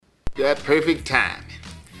got perfect timing.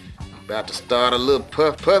 I'm about to start a little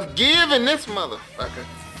puff give in this motherfucker.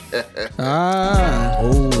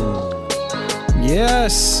 Oh.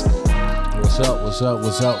 Yes. What's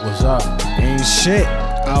up? Ain't shit.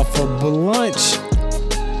 Alpha Lunch.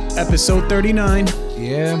 Episode 39.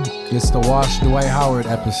 Yeah, it's the Wash Dwight Howard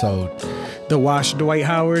episode. The Wash Dwight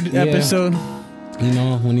Howard episode. You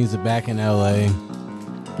know, when he's back in LA,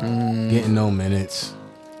 getting no minutes.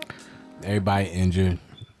 Everybody injured.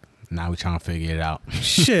 Now we trying to figure it out.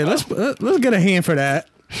 Shit, let's get a hand for that.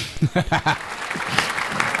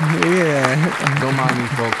 Yeah. Don't mind me,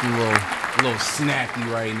 folks. A little snacky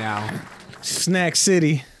right now. Snack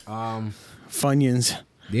City. Funyuns.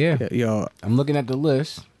 Yeah. Yo, I'm looking at the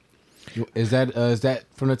list. Is that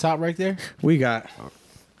from the top right there? we got.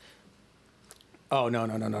 Oh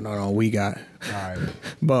no. We got. All right.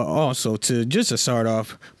 But also to start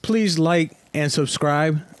off, please like and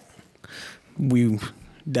subscribe.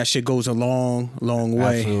 That shit goes a long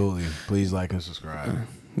way. Absolutely. Please like and subscribe.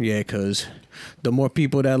 Yeah, because the more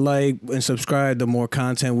people that like and subscribe, the more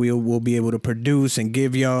content we'll be able to produce and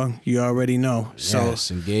give y'all. You already know. So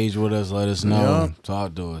Yes, engage with us. Let us know. Yup.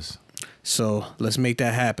 Talk to us. So let's make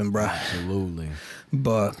that happen, bro. Absolutely.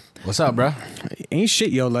 But What's up, bro? ain't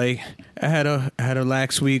shit, yo. Like I had a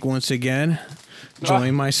lax week once again.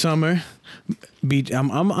 Enjoying my summer. Beach.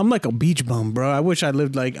 I'm like a beach bum, bro. I wish I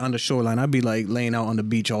lived like on the shoreline. I'd be like laying out on the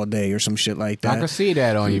beach all day or some shit like that. I can see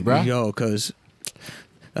that on you, bro. Yo, cause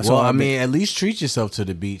that's Well, all I mean, at least treat yourself to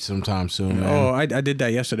the beach sometime soon, man. Oh, I did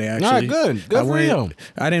that yesterday. Actually, All right, good for you.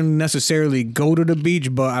 I didn't necessarily go to the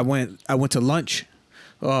beach, but I went to lunch.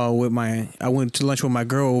 I went to lunch with my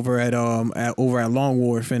girl over at Long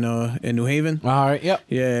Wharf in New Haven. All right, yep.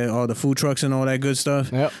 Yeah, all the food trucks and all that good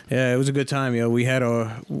stuff. Yep. Yeah, it was a good time, yo. We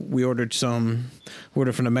ordered from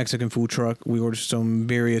the Mexican food truck. We ordered some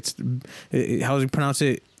birria. How do you pronounce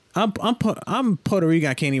it? I'm Puerto Rican.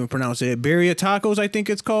 I can't even pronounce it. Birria tacos, I think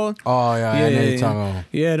it's called. Oh yeah, I know you're talking about.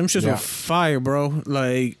 Yeah, them shits were fire, bro.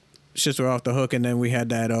 Like shits were off the hook. And then we had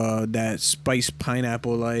that spiced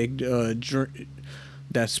pineapple drink.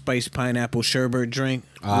 That spiced pineapple sherbet drink.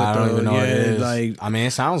 I don't even know what it is. Like, I mean,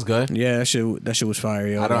 it sounds good. yeah, that shit was fire,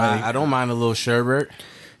 yo. I don't mind a little sherbet.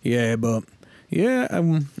 Yeah, but yeah,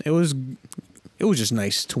 it was just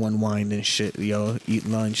nice to unwind and shit, yo. Eat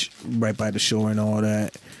lunch right by the shore and all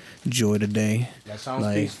that. Enjoy the day. That sounds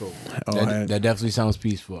peaceful. Oh, that definitely sounds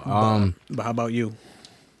peaceful. But how about you?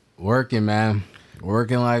 Working, man.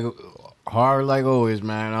 Working like hard like always,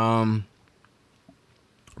 man.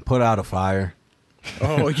 Put out a fire.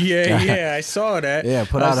 Oh yeah, I saw that. Yeah,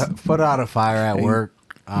 put out a fire at work.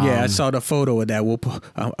 Yeah, I saw the photo of that.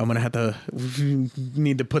 I'm gonna have to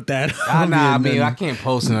need to put that. I mean, I can't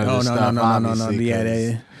post none of this stuff. No.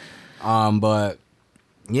 Yeah, but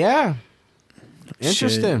yeah,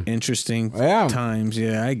 interesting. Interesting Yeah. times.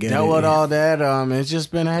 Yeah, I get Dealt it. with all that. It's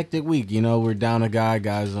just been a hectic week. You know, we're down a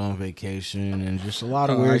guys on vacation, and just a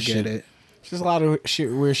lot of weird shit. It. Just a lot of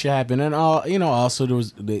weird shit happened, and also there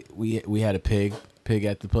was we had a pig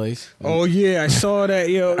at the place. Oh yeah, I saw that,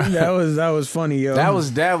 yo. That was funny, yo. That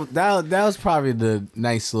was probably the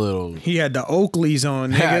nice little. He had the Oakleys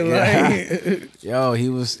on, nigga. Like, yo, he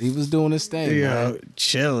was doing his thing. yo, man.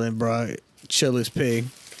 chilling, bro. Chill as pig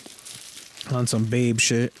on some babe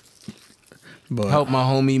shit. But Help my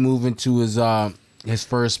homie move into his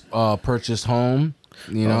first purchased home.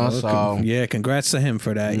 You know, so yeah, congrats to him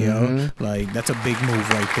for that, yo. Like that's a big move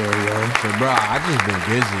right there, yo. So, bro, I just been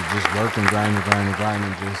busy, just working,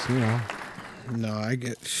 grinding, just No, I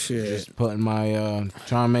get shit. just putting my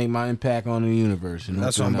trying to make my impact on the universe. And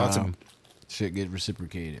That's what I'm about to. Shit get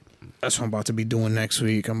reciprocated. That's what I'm about to be doing next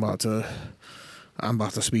week. I'm about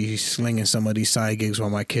to be slinging some of these side gigs while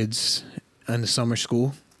my kids in the summer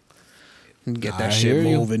school. And get that shit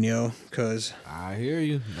moving, yo. Cause I hear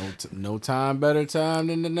you. No time better time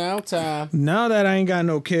than the now time. now that I ain't got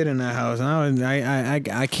no kid in that house, now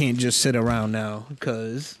I can't just sit around now.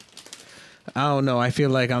 Cause I don't know. I feel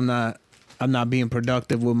like I'm not being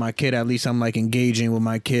productive with my kid. At least I'm like engaging with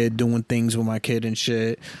my kid, doing things with my kid and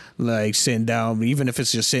shit. Like sitting down, even if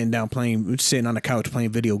it's just sitting on the couch playing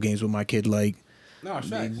video games with my kid. Like, No,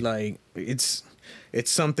 it's like it's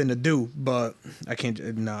something to do, but I can't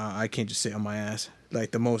just sit on my ass.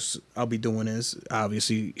 Like the most I'll be doing is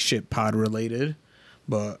obviously shit pod related,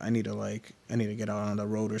 but I need to get out on the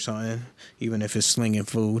road or something, even if it's slinging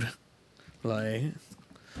food. Like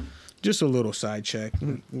just a little side check,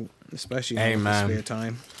 especially in spare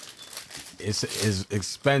time. It's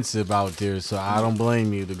expensive out there, so I don't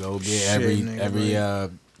blame you to go get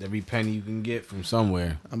every penny you can get from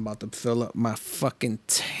somewhere. I'm about to fill up my fucking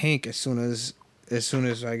tank as soon as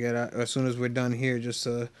we're done here, just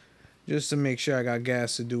to just to make sure I got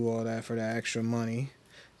gas to do all that for the extra money.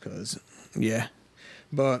 Cause yeah,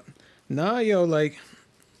 but nah, yo, like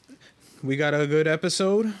we got a good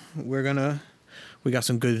episode. We got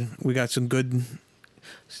some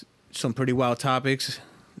pretty wild topics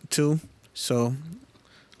too. So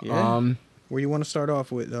yeah, where you want to start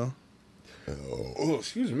off with though? Oh,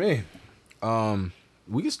 excuse me.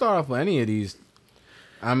 We can start off with any of these.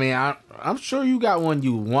 I mean, I'm sure you got one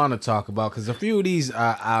you want to talk about because a few of these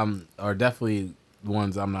are definitely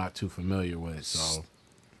ones I'm not too familiar with.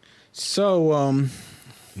 So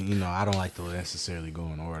you know, I don't like to necessarily go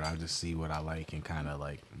in order. I just see what I like and kind of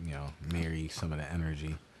like, you know, marry some of the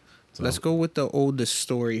energy. So let's go with the oldest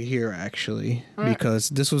story here, actually, because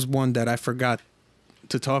this was one that I forgot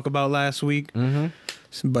to talk about last week,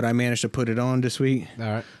 but I managed to put it on this week. All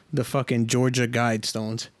right. The fucking Georgia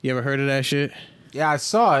Guidestones. You ever heard of that shit? Yeah, I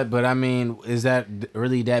saw it, but I mean, is that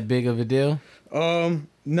really that big of a deal?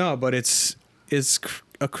 No, but it's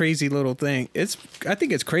a crazy little thing. I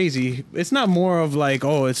think it's crazy. It's not more of like,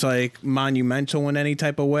 oh, it's like monumental in any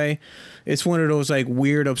type of way. It's one of those like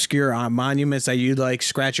weird, obscure monuments that you like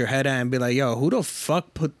scratch your head at and be like, yo, who the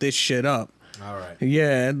fuck put this shit up? All right.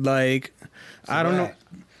 Yeah, like, I don't know.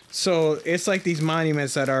 So it's like these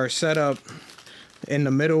monuments that are set up in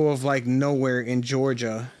the middle of like nowhere in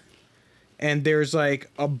Georgia. And there's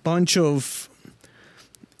like a bunch of,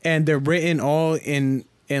 and they're written all in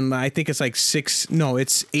I think it's like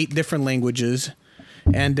it's 8 different languages,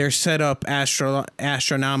 and they're set up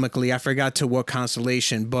astronomically. I forgot to what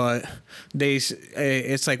constellation, but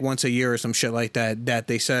it's like once a year or some shit like that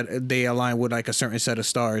they align with like a certain set of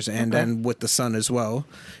stars, and then with the sun as well,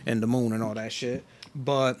 and the moon and all that shit.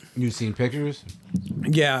 But you seen pictures?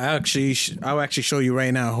 Yeah, I'll actually show you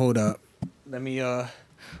right now. Hold up, let me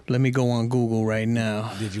go on Google right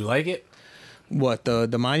now. Did you like it? What, the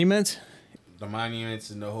monuments? The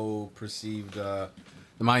monuments and the whole perceived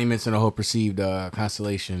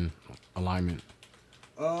constellation alignment.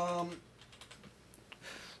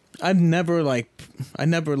 I never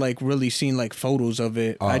really seen like photos of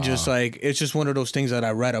it. I just like, it's just one of those things that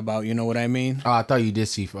I read about. You know what I mean? Oh, I thought you did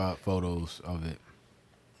see photos of it.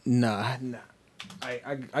 Nah.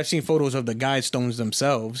 I've seen photos of the Guidestones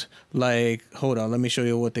themselves. Like, hold on, let me show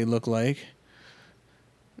you what they look like.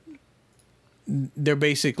 They're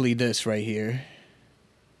basically this right here.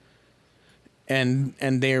 And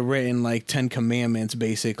they're written like 10 commandments,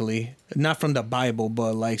 basically. Not from the Bible,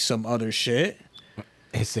 but like some other shit.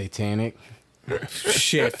 It's satanic.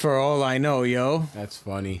 Shit, for all I know, yo. That's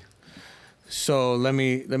funny. So let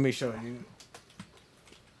me show you.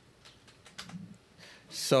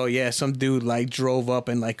 So yeah, some dude like drove up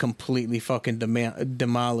and like completely fucking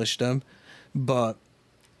demolished them. But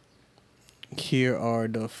here are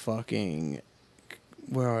the fucking,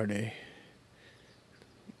 where are they?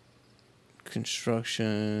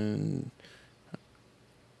 Construction.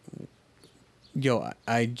 Yo,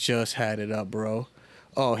 I just had it up, bro.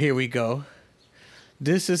 Oh, here we go.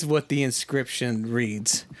 This is what the inscription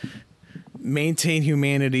reads. Maintain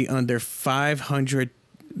humanity under 500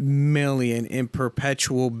 million in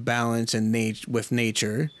perpetual balance with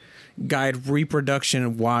nature. Guide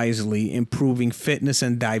reproduction wisely, improving fitness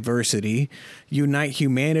and diversity. Unite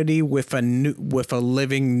humanity with a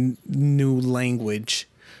living new language.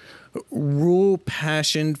 Rule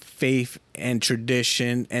passion, faith, and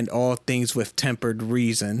tradition, and all things with tempered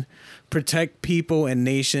reason. Protect people and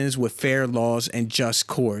nations with fair laws and just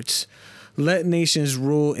courts. Let nations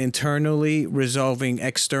rule internally, resolving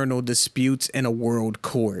external disputes in a world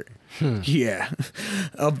court. Yeah.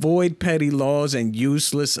 Avoid petty laws and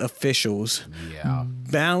useless officials. Yeah.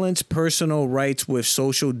 Balance personal rights with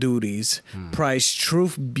social duties. Prize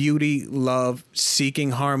truth, beauty, love,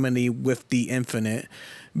 seeking harmony with the infinite.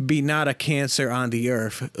 Be not a cancer on the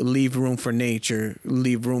earth. Leave room for nature.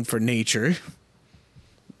 Leave room for nature.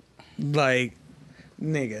 Like,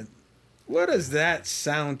 nigga, what does that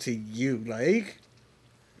sound to you like?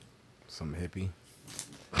 Some hippie.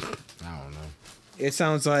 I don't know. It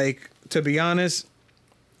sounds like, to be honest,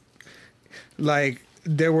 like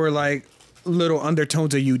there were like little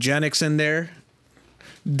undertones of eugenics in there.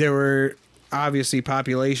 There were obviously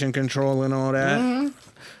population control and all that.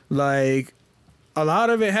 Mm-hmm. Like a lot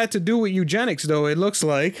of it had to do with eugenics, though, it looks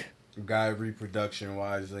like. Guide reproduction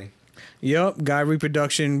wisely. Yep, guide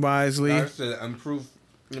reproduction wisely. Improve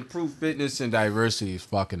fitness and diversity is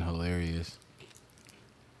fucking hilarious.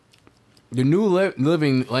 The new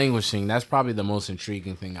living languishing, that's probably the most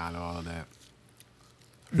intriguing thing out of all of that.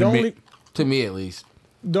 To me, at least.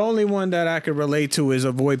 The only one that I could relate to is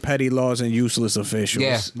avoid petty laws and useless officials.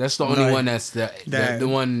 Yeah, that's the only one the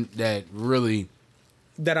one that really...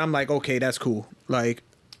 That I'm like, okay, that's cool. Like,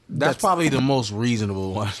 That's probably the most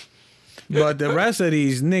reasonable one. But the rest of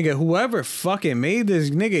these nigga, whoever fucking made this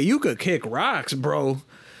nigga, you could kick rocks, bro.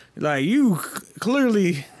 Like you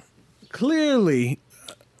clearly,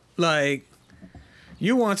 like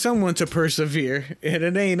you want someone to persevere, and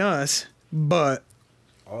it ain't us. But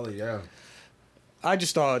Oh yeah. I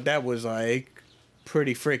just thought that was like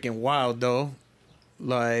pretty freaking wild though.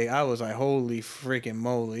 Like I was like, holy freaking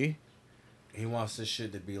moly. He wants this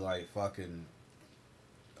shit to be like fucking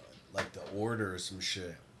like the Order or some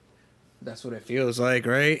shit. That's what it feels like,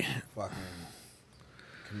 right? Fucking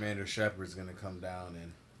Commander Shepard's gonna come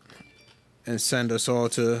down And send us all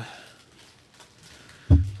to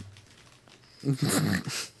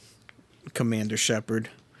Commander Shepard.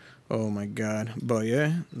 Oh my god. But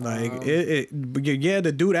yeah, like yeah,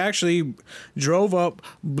 the dude actually drove up,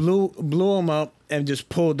 blew him up and just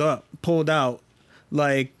pulled out.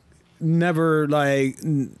 Like never like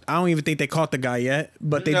I don't even think they caught the guy yet,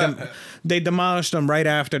 but they demolished him right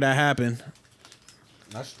after that happened.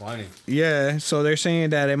 That's funny. Yeah, so they're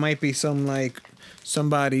saying that it might be some like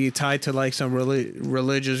somebody tied to like some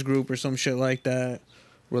religious group or some shit like that.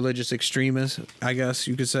 Religious extremists, I guess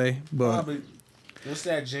you could say. But Probably. What's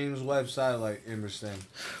that James Webb satellite interesting?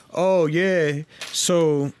 oh yeah,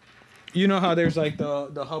 so you know how there's like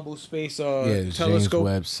the Hubble Space the telescope. James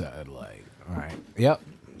Webb satellite. All right. Yep.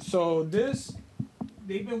 So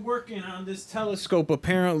they've been working on this telescope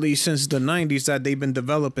apparently since the 90s that they've been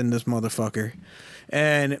developing this motherfucker,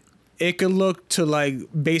 and it could look to like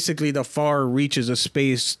basically the far reaches of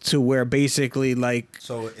space to where basically like.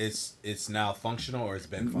 So it's now functional or it's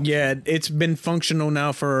been functional? Yeah, it's been functional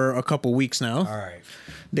now for a couple weeks now. All right.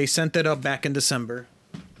 They sent it up back in December.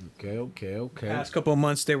 Okay. Past couple of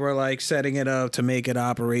months, they were like setting it up to make it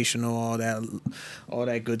operational, all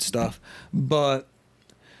that good stuff. But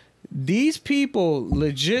these people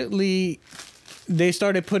legitly, they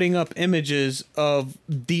started putting up images of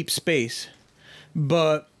deep space.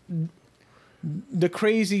 But the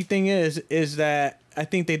crazy thing is that I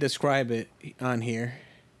think they describe it on here.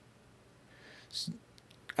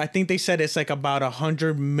 I think they said it's like about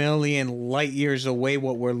 100 million light years away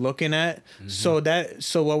what we're looking at. Mm-hmm.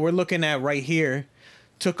 So what we're looking at right here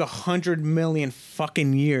took 100 million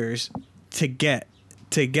fucking years to get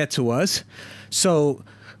to us. So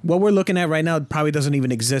what we're looking at right now probably doesn't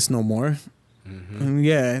even exist no more. Mm-hmm.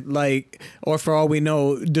 Yeah, like, or for all we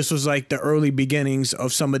know, this was like the early beginnings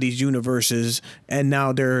of some of these universes, and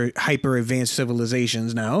now they're hyper advanced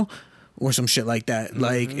civilizations now. Or some shit like that. Mm-hmm.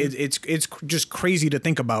 Like it's just crazy to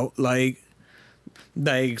think about. Like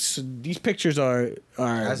so these pictures are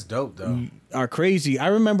that's dope though. Are crazy. I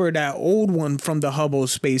remember that old one from the Hubble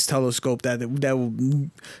Space Telescope that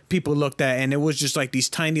people looked at, and it was just like these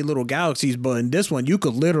tiny little galaxies. But in this one, you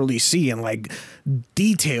could literally see in like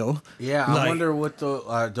detail. Yeah, I wonder what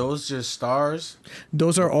are those just stars?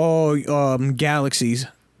 Those are all galaxies.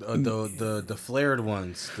 The flared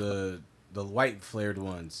ones, the white flared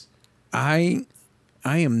ones. I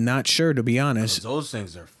am not sure, to be honest. Those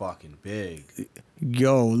things are fucking big.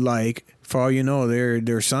 Yo, like, for all you know,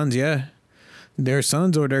 they're suns, yeah. They're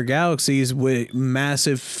suns or they're galaxies with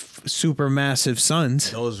massive, supermassive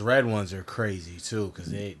suns. Those red ones are crazy, too,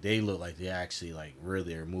 because they look like they actually, like,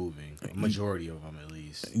 really are moving. A majority of them, at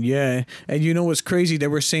least. Yeah. And you know what's crazy? They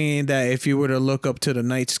were saying that if you were to look up to the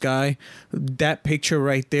night sky, that picture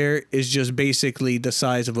right there is just basically the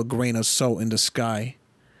size of a grain of salt in the sky.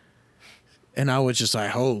 And I was just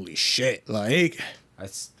like, holy shit, like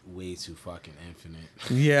that's way too fucking infinite.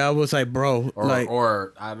 Yeah, I was like, bro,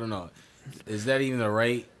 or I don't know, is that even the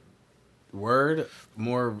right word?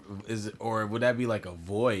 More is it, or would that be like a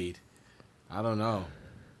void? I don't know.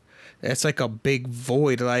 It's like a big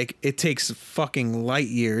void. Like it takes fucking light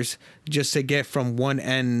years just to get from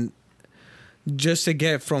one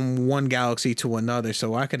galaxy to another.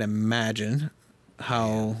 So I could imagine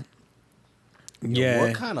how. Yeah.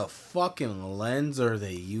 What kind of fucking lens are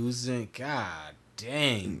they using? God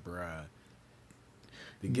dang, bruh.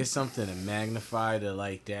 To get something to magnify to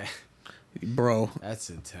like that. Bro. That's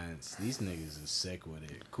intense. These niggas are sick with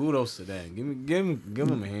it. Kudos to them. Give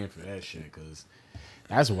them a hand for that shit, because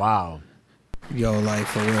that's wild. Yo, like,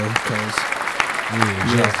 for real, because...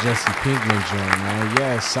 Yeah, Jesse Pinkman joint, man.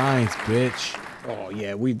 Yeah, science, bitch. Oh,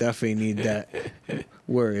 yeah, we definitely need that.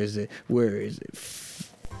 Where is it?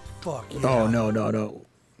 Fuck yeah. Oh, no.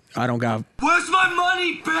 I don't got... Where's my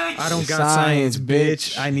money, bitch? I don't got science,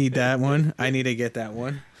 bitch. I need that one. I need to get that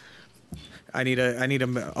one. I need to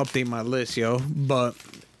update my list, yo. But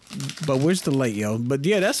where's the light, yo? But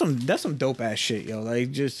yeah, that's some dope ass shit, yo.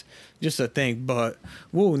 Like just a thing. But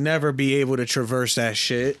we'll never be able to traverse that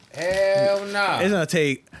shit. Hell nah. It's gonna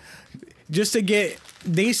take just to get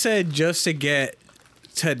they said just to get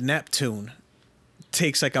to Neptune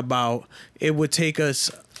takes like about it would take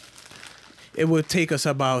us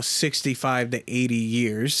about 65 to 80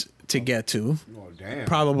 years to get to. Oh damn.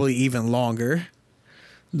 Probably even longer.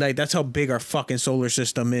 Like that's how big our fucking solar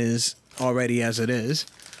system is already as it is.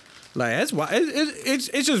 Like that's why it's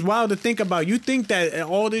just wild to think about. You think that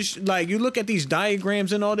all this, like you look at these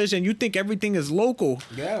diagrams and all this, and you think everything is local.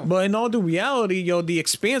 Yeah. But in all the reality, yo, the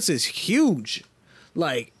expanse is huge.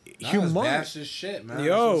 Like humongous. Vast as shit, man.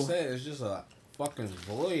 Yo. That's what I said. It's just a fucking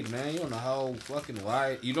void, man. You don't know how fucking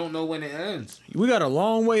wide. You don't know when it ends. We got a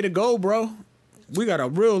long way to go, bro. We got a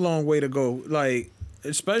real long way to go. Like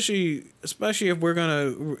especially if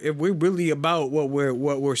we're really about what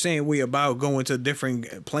we're saying we about, going to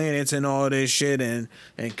different planets and all this shit and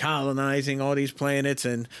colonizing all these planets.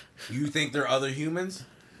 And You think there are other humans?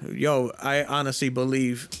 yo, I honestly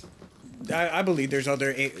believe I believe there's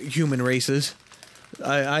other human races.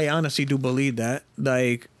 I honestly do believe that.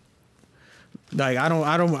 Like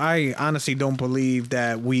I honestly don't believe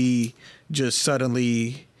that we just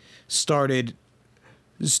suddenly started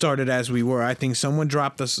as we were. I think someone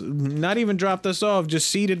not even dropped us off, just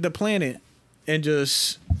seeded the planet and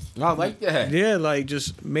just I like that. yeah, like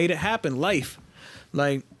just made it happen. Life.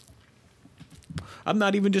 Like I'm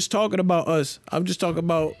not even just talking about us. I'm just talking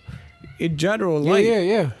about in general life.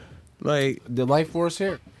 Yeah. Like The life force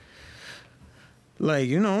here. Like,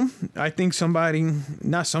 you know, I think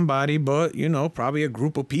not somebody, but, you know, probably a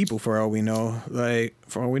group of people for all we know. Like,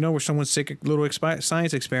 for all we know, we're someone's sick little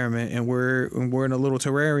science experiment and we're in a little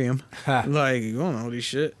terrarium. Like, you don't know this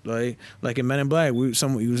shit. Like in Men in Black, you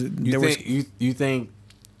think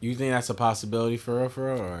that's a possibility for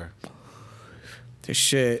real, or? This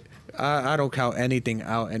shit, I don't count anything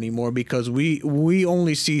out anymore because we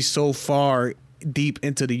only see so far deep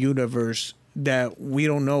into the universe that we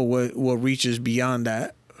don't know what reaches beyond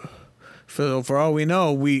that. For all we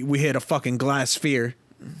know, we hit a fucking glass sphere.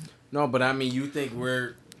 No, but I mean, you think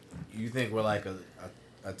we're like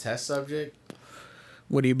a test subject?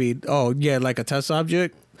 What do you mean? Oh yeah, like a test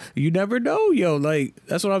object. You never know, yo. Like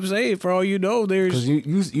that's what I'm saying. For all you know, there's.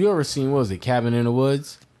 Because you ever seen, what was it, Cabin in the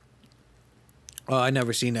Woods? Oh, I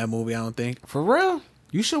never seen that movie. I don't think. For real?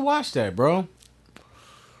 You should watch that, bro.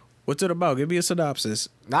 What's it about? Give me a synopsis.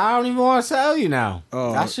 I don't even want to tell you now.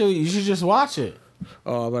 Oh. You should just watch it.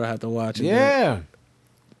 Oh, I'm gonna have to watch it. Yeah.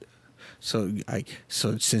 Then.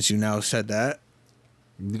 So since you now said that,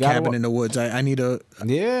 You gotta Cabin in the Woods, I need a.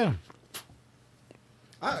 Yeah.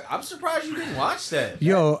 I'm surprised you didn't watch that.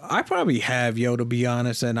 Yo, I probably have, yo, to be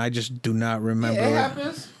honest, and I just do not remember. Yeah, it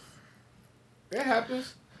happens. It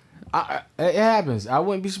happens. It happens. I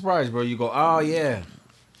wouldn't be surprised, bro. You go, oh yeah.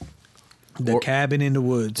 The Cabin in the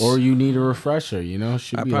Woods. Or you need a refresher, you know?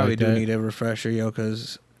 Should I be probably like do that. need a refresher, yo,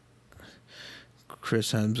 because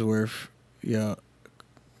Chris Hemsworth, yo,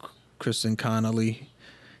 Kristen Connolly,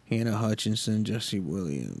 Hannah Hutchinson, Jesse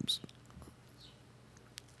Williams.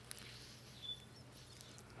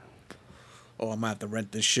 Oh, I'm gonna have to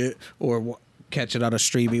rent this shit or catch it on a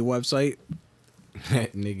streaming website.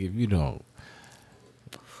 Nigga, if you don't.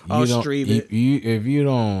 I'll stream it. If you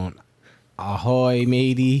don't, ahoy,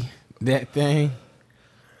 matey, that thing.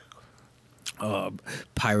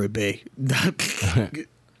 Pirate Bay.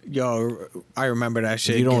 Yo, I remember that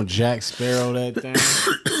shit. You don't Jack Sparrow that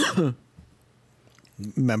thing.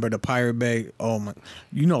 Remember the Pirate Bay? Oh my!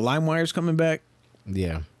 You know LimeWire's coming back.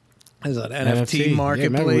 Yeah. Is that NFT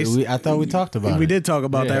marketplace? Yeah, I thought we talked about it. We did talk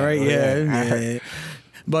about that, right? Yeah. Yeah.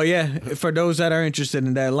 But yeah, for those that are interested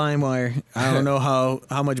in that LimeWire, I don't know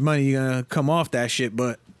how much money you're gonna come off that shit,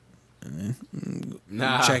 but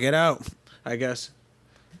check it out, I guess.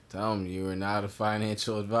 Tell them you are not a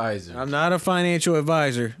financial advisor. I'm not a financial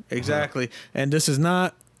advisor, exactly, and this is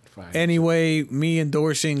not any way me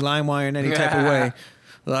endorsing LimeWire in any type of way.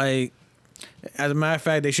 Like, as a matter of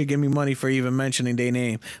fact, they should give me money for even mentioning their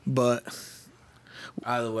name. But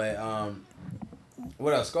either way,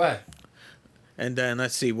 what else? Go ahead. And then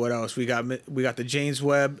let's see what else we got. We got the James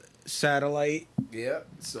Webb satellite. Yep.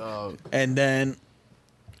 So. And then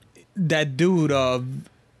that dude.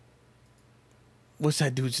 What's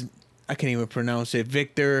that dude's? I can't even pronounce it.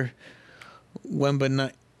 Victor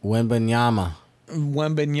Wembanyama.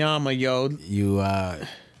 Wembanyama, yo.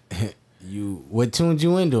 You. What tuned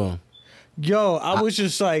you into him? Yo, I was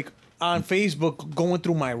just like on Facebook going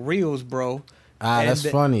through my reels, bro. That's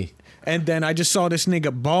funny. And then I just saw this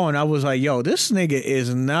nigga ball, and I was like, yo, this nigga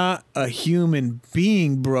is not a human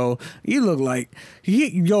being, bro. He look like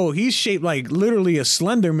he's shaped like literally a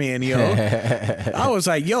Slender Man, yo. I was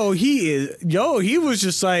like, he was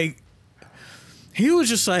just like, he was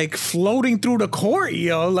just like floating through the court,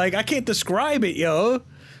 yo. Like I can't describe it, yo.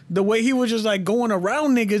 The way he was just like going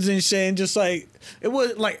around niggas and shit, and just like it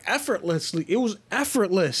was like effortlessly. It was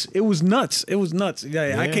effortless. It was nuts. It was nuts.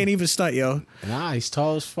 Yeah, I can't even stunt, yo. Nah, he's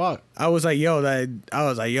tall as fuck. I was like, yo, that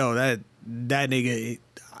nigga.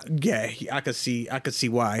 Yeah, I could see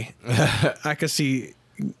why. I could see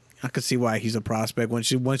why he's a prospect.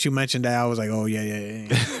 Once you mentioned that, I was like, oh yeah.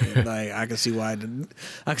 Like I could see why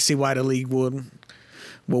the league would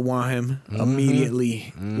want him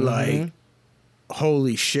immediately. Like,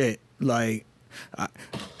 holy shit! Like,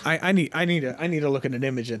 I need to look at an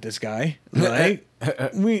image at this guy. Like,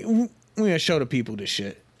 we gonna show the people this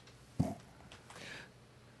shit.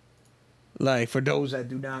 Like, for those that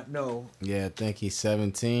do not know. Yeah, I think he's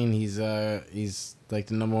 17. He's like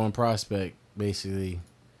the number one prospect basically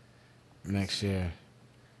next year.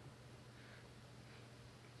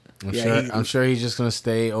 I'm sure he's just gonna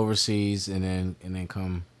stay overseas and then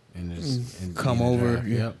come and come over. Draft.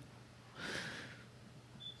 Yeah. Yep.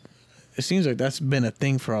 It seems like that's been a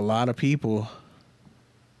thing for a lot of people.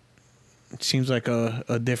 It seems like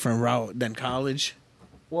a different route than college.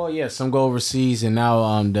 Well, yeah, some go overseas, and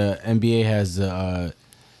now the NBA has the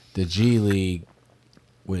G League,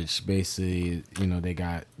 which basically, they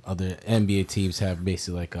got other NBA teams have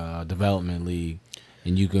basically like a development league,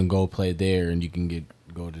 and you can go play there, and you can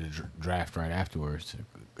go to the draft right afterwards.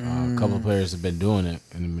 A couple of players have been doing it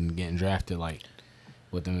and have been getting drafted like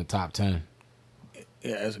within the top 10.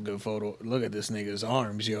 Yeah, that's a good photo. Look at this nigga's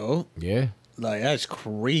arms, yo. Yeah, Like, that's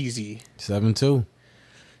crazy. 7'2".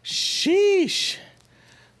 Sheesh.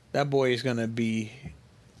 That boy is gonna be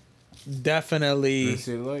definitely. Let's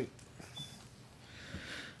see the light.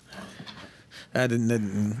 I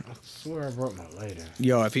didn't. I swear I brought my lighter.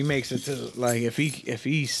 Yo, if he makes it to like, if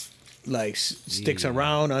he's like sticks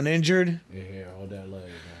around uninjured. Yeah, hold that lighter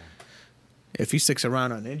down. If he sticks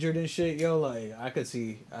around uninjured and shit, yo, like I could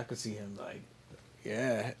see him like,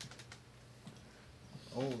 yeah.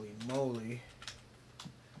 Holy moly.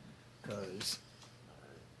 Cause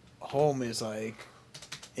home is like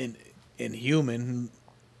inhuman.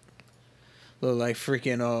 Look like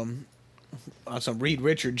freaking on some Reed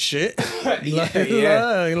Richards shit.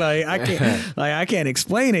 Yeah. Like I can't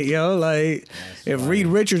explain it, yo. Like That's if funny. Reed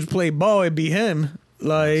Richards played ball, it'd be him.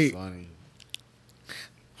 Like That's funny.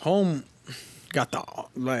 home got tall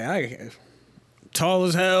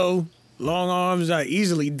as hell, long arms, I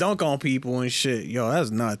easily dunk on people and shit. Yo, that's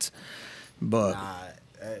nuts. But Nah,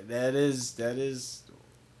 that is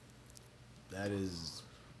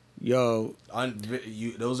yo,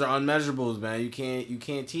 those are unmeasurables, man. You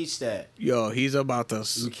can't teach that. yo, he's about to.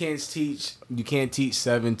 You can't teach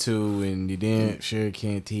 7'2", and you damn sure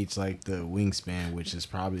can't teach like the wingspan, which is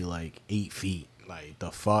probably like 8 feet. Like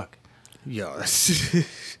the fuck. Yo,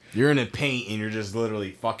 You're in the paint and you're just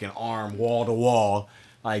literally fucking arm wall to wall.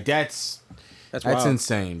 Like that's wild.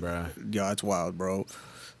 insane, bro. Yo, that's wild, bro.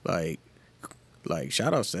 Like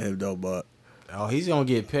shout outs to him though, but Oh, he's gonna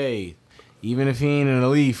get paid. Even if he ain't in the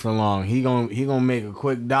league for long, he gonna make a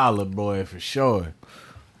quick dollar, boy, for sure.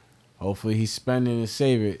 Hopefully he's spending and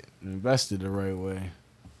save it and invest it the right way.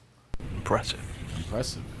 Impressive. For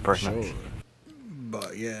Very sure. much.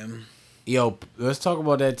 but yeah. Yo, let's talk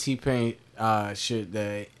about that T-Pain shit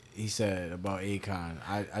that he said about Akon.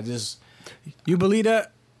 I just You believe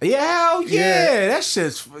that? hell Yeah. that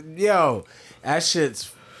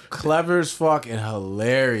shit's clever as fuck and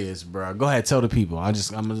hilarious, bro. Go ahead, tell the people. I'm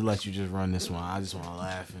gonna let you just run this one. I just want to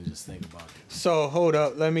laugh and just think about it. So hold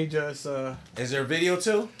up, let me just Is there a video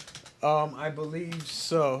too? I believe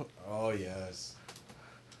so. Oh yes.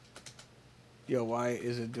 Yo, why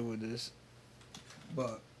is it doing this?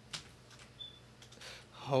 But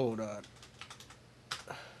hold on.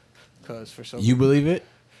 Cause for some You believe it?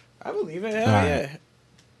 I believe it, hell All right. yeah.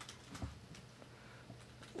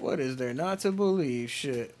 What is there not to believe?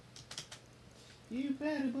 Shit. You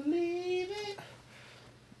better believe it.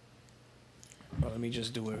 Well, let me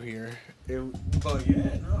just do it here. But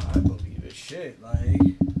yeah, no, I believe it. Shit, like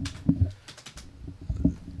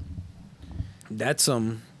that's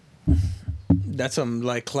some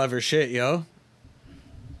like clever shit, yo.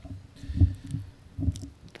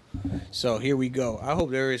 So here we go. I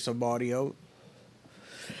hope there is some audio.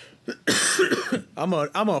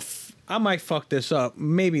 I might fuck this up.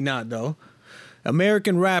 Maybe not though.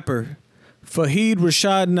 American rapper Fahid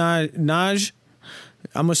Rashad Naj.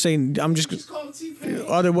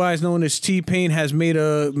 Otherwise known as T-Pain, has made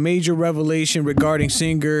a major revelation regarding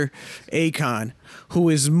singer Akon, who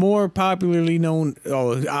is more popularly known.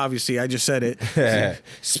 Oh, obviously, I just said it.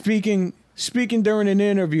 Speaking Speaking during an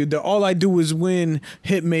interview, the All I Do Is Win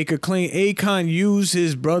hitmaker claimed Akon used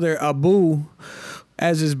his brother Abu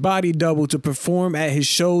as his body double to perform at his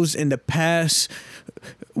shows in the past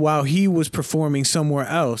while he was performing somewhere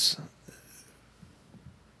else.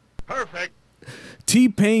 Perfect.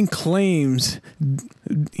 T-Pain claims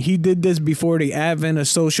he did this before the advent of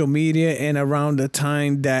social media and around the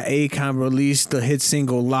time that Akon released the hit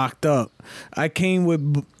single Locked Up. I came with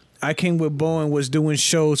Bo and was doing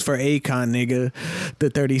shows for Akon, nigga. The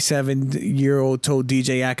 37-year-old told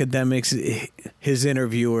DJ Academics, his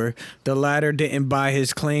interviewer. The latter didn't buy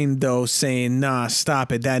his claim, though, saying, nah,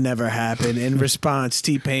 stop it, that never happened. In response,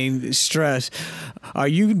 T-Pain stressed, are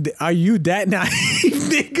you that naive,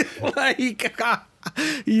 nigga? Like,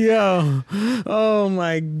 yo, oh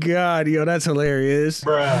my God, yo, that's hilarious.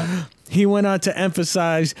 Bruh. He went on to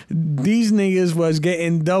emphasize these niggas was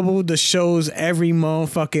getting double the shows every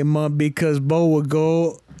motherfucking month because Bo would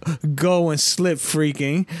go and slip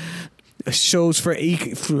freaking shows for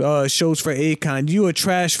Akon. You a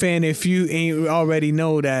trash fan if you ain't already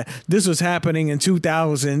know that this was happening in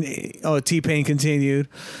 2000. T-Pain continued.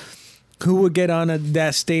 Who would get on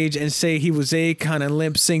that stage and say he was Akon and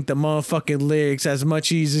lip sync the motherfucking lyrics as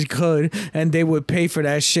much as he could, and they would pay for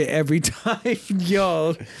that shit every time,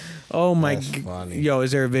 yo. Oh my god, yo,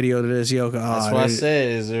 is there a video to this, yo? That's what I said.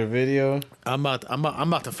 Is there a video? I'm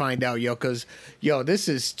about to find out, yo, cause yo, this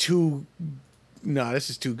is too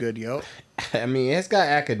good, yo. I mean, it's got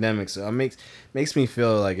academics, so it makes me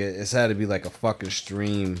feel like it's had to be like a fucking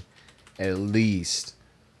stream, at least.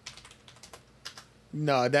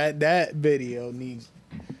 No, that video needs.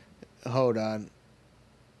 Hold on.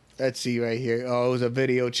 Let's see right here. Oh, it was a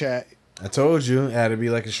video chat. I told you it had to be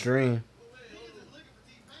like a stream.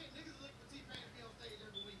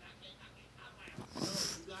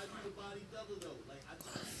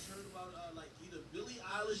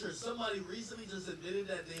 Or somebody recently just admitted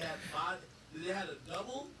that they had a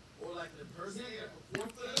double or like an impersonator before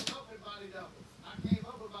for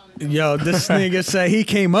them. Yo, this nigga said he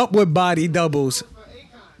came up with body doubles.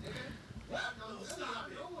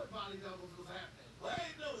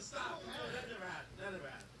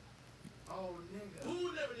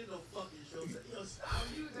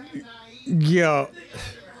 Yo.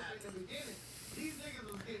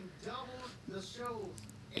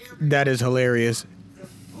 That is hilarious.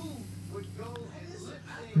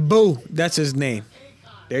 Boo, that's his name.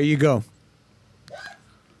 There you go.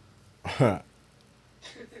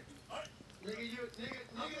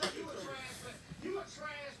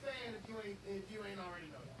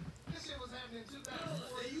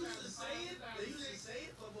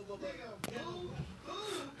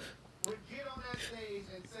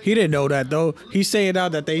 He didn't know that though. He saying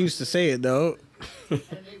out that they used to say it though.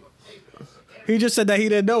 He just said that he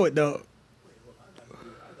didn't know it though.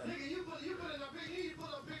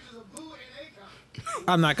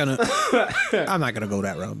 I'm not gonna go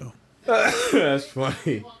that route though. That's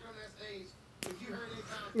funny.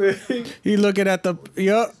 He looking at the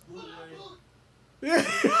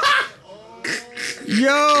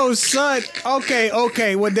Yo, son.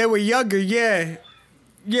 Okay. When they were younger, yeah.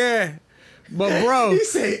 But bro, He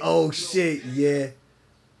say, "Oh shit, yeah."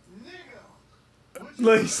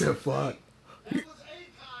 Look, he said, "Fuck."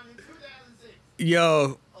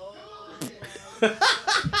 Yo.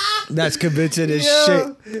 That's convincing as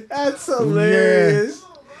shit. That's hilarious.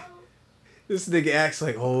 This nigga acts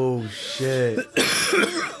like, "Oh shit."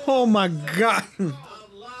 Oh my god.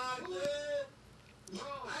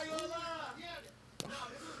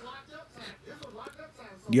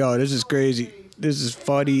 Yo, this is crazy. This is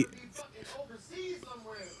funny.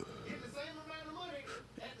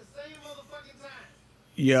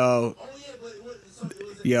 Yo,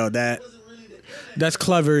 that's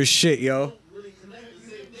clever as shit, yo.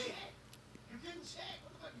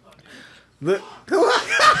 Look,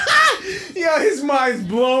 yo, his mind's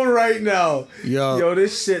blown right now. Yo,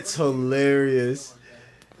 this shit's hilarious.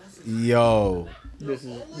 Yo,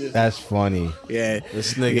 that's funny. Yeah,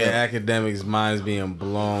 This nigga academic's mind's being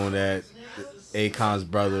blown that Akon's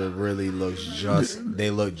brother really looks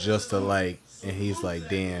they look just alike, and he's like,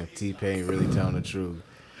 damn, T-Pain really telling the truth.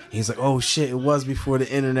 He's like, oh shit, it was before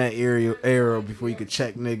the internet era before you could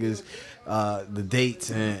check niggas the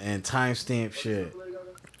dates and timestamp shit.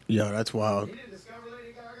 Yo, that's wild.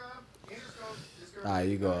 Alright,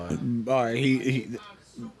 you go on. All right, he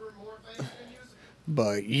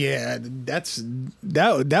but yeah,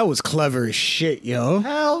 that was clever as shit, yo.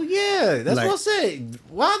 Hell yeah, that's Like- what I said.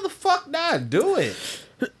 Why the fuck not do it?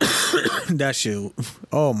 That shit.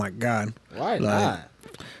 Oh my god. Why Like, not?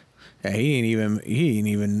 Yeah, he ain't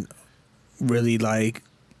even really like.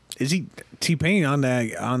 Is he? T-Pain on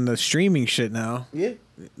the streaming shit now. Yeah.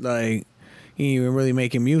 Like, he ain't even really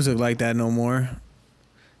making music like that no more.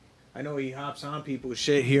 I know he hops on people's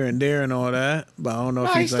shit here and there and all that, but I don't know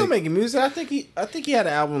if He's he's still like, making music. I think he had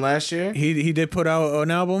an album last year. he did put out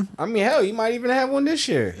an album. I mean, hell, he might even have one this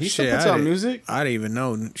year. He still puts out music. I didn't even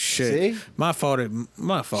know shit. See? My fault.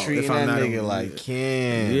 My fault. Treating if I'm that not nigga like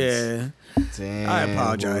Kins. Yeah. Damn, I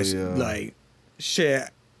apologize. boy, like, shit.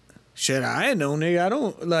 I ain't know, nigga.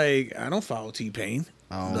 I don't follow T-Pain.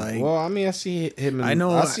 Like, well, I mean, I see him.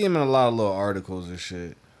 I see him in a lot of little articles and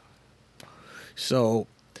shit. So,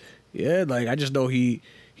 yeah, like I just know he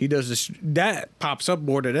does this. That pops up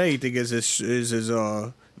more than anything is his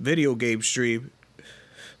video game stream.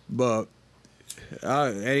 But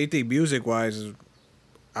anything music wise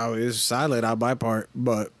is silent on my part.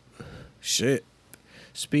 But shit.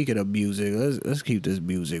 Speaking of music, let's keep this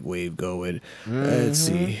music wave going. Let's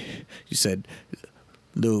see. You said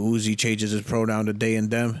Lil Uzi changes his pronoun to they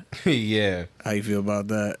and them. Yeah. How you feel about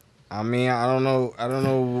that? I mean, I don't know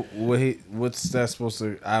what's that supposed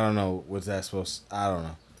to. I don't know what's that supposed. I don't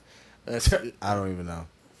know. I don't even know.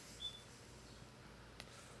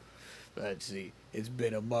 Let's see. It's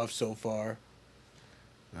been a month so far.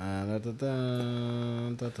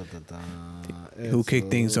 Who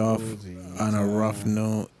kicked things off on a rough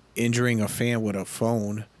note, injuring a fan with a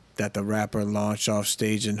phone that the rapper launched off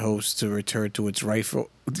stage in hopes to return to its rightful.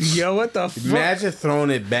 Yo, what the fuck? Imagine throwing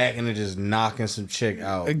it back and then just knocking some chick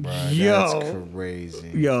out, bro. Yo. That's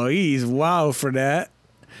crazy. Yo, he's wild for that.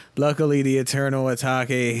 Luckily, the Eternal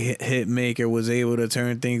Atake hit maker was able to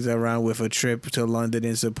turn things around with a trip to London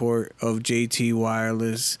in support of JT's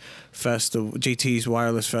Wireless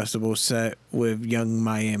Festival set with Young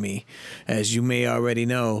Miami. As you may already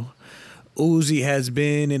know, Uzi has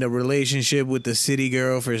been in a relationship with the city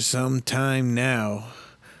girl for some time now.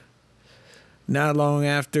 Not long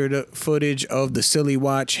after the footage of the Silly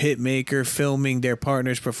Watch hitmaker filming their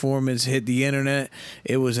partner's performance hit the internet,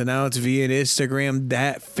 it was announced via Instagram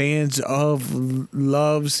that fans of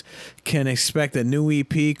Loves can expect a new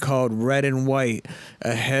EP called Red and White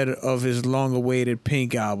ahead of his long-awaited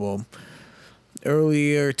Pink album.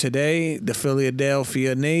 Earlier today, the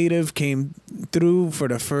Philadelphia native came through for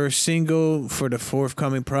the first single for the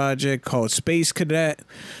forthcoming project called Space Cadet.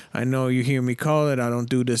 I know you hear me call it. I don't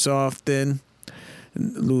do this often.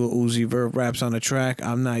 Lil Uzi Vert raps on the track.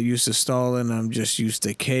 I'm not used to stalling. I'm just used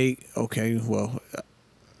to cake. Okay, well,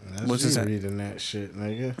 what's this? Reading that shit,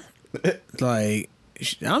 nigga. Like,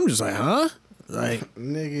 I'm just like, huh? Like,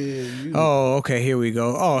 nigga. You... Oh, okay. Here we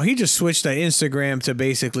go. Oh, he just switched the Instagram to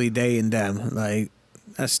basically they and them. Like,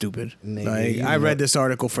 that's stupid. Nigga, like, I read this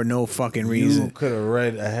article for no fucking reason. You could have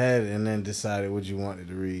read ahead and then decided what you wanted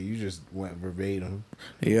to read. You just went verbatim.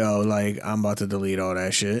 Yo, like, I'm about to delete all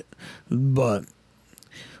that shit, but.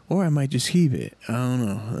 Or I might just keep it. I don't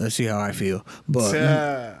know. Let's see how I feel. But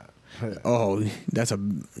this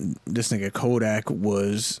nigga Kodak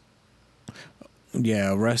was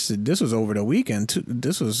arrested. This was over the weekend too.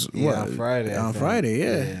 This was on Friday. On Friday,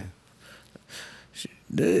 yeah.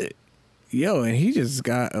 Yo, and he just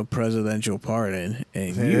got a presidential pardon,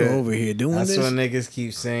 and you over here doing this. That's what niggas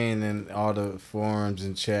keep saying in all the forums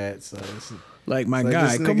and chats. Like, my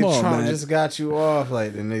guy, this come on, Trump man. just got you off.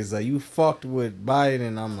 Like, the niggas like, you fucked with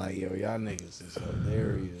Biden. I'm like, yo, y'all niggas is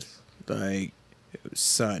hilarious. Like,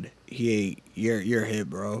 son, he ain't. You're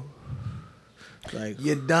hit, bro. Like,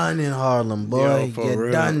 you're done in Harlem, boy. Yo, you're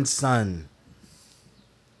real. done, son.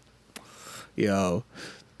 Yo.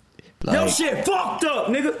 Like, yo, shit fucked up,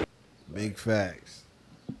 nigga. Big facts.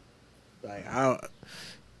 Like,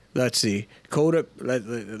 let's see. Kodak, let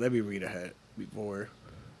me read ahead before.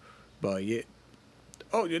 But yeah.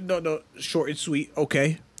 Oh, no. Short and sweet.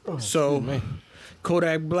 Okay. So,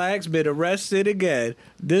 Kodak Black's been arrested again.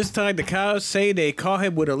 This time, the cops say they caught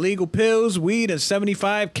him with illegal pills, weed, and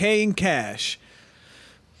 $75K in cash.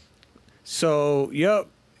 So, yep.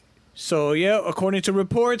 According to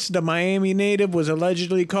reports, the Miami native was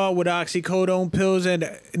allegedly caught with oxycodone pills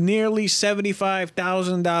and nearly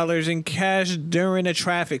 $75,000 in cash during a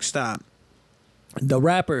traffic stop. The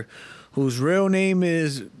rapper, whose real name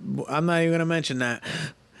is, I'm not even going to mention that,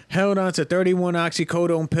 held on to 31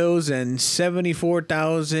 oxycodone pills and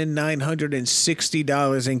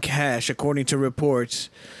 $74,960 in cash, according to reports.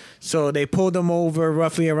 So they pulled him over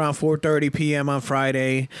roughly around 4:30 p.m. on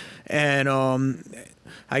Friday. And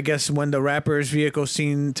I guess when the rapper's vehicle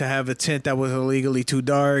seemed to have a tint that was illegally too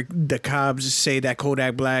dark, the cops say that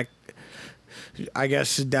Kodak Black, I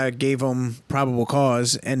guess that gave them probable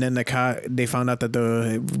cause, and then they found out that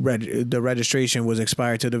the registration was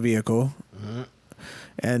expired to the vehicle,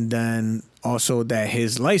 and then also that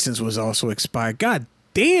his license was also expired. God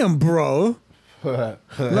damn, bro.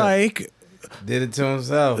 Like, did it to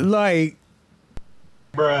himself. like,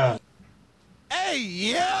 Bruh.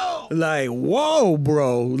 like, whoa,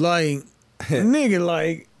 bro. Like, nigga,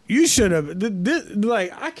 like, you should have.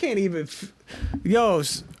 Like, I can't even.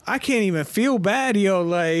 I can't even feel bad, yo.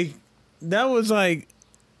 Like, that was like.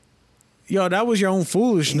 Yo, that was your own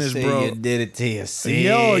foolishness, bro. You did it to yourself.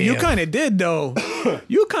 Yo, you kind of did, though.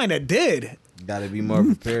 You kind of did. Gotta be more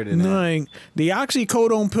prepared than that. Like, the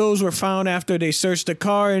oxycodone pills were found after they searched the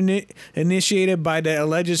car initiated by the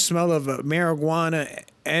alleged smell of marijuana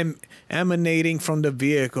emanating from the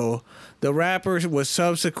vehicle. The rapper was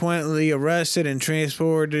subsequently arrested and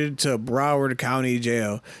transported to Broward County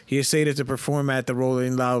Jail. He is slated to perform at the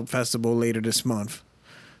Rolling Loud Festival later this month.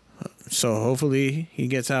 So hopefully he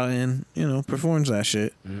gets out and, performs that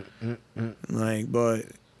shit. Like, but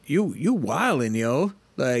you wildin', yo.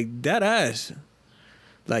 Like, that ass.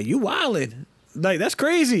 Like, you wildin'. Like, that's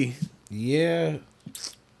crazy. Yeah.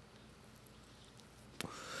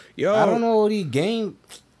 Yo. I don't know what he gained.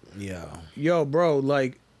 Yo, bro,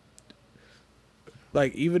 like,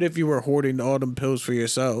 even if you were hoarding all them pills for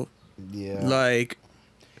yourself. Yeah. Like.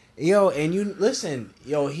 Yo, and you, listen,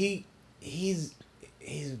 yo, he's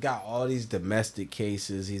got all these domestic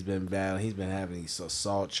cases he's been battling. He's been having these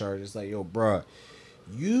assault charges. Like, yo, bro,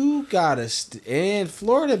 you gotta and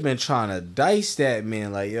Florida been trying to dice that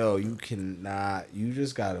man. Like, yo, you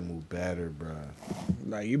just gotta move better, bro.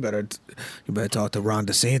 Like, you better talk to Ron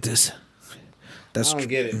DeSantis. I don't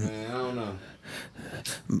get it, man. I don't know.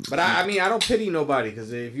 But I mean, I don't pity nobody,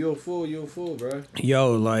 because if you're a fool, you're a fool, bro.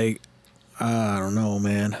 Yo, like, I don't know,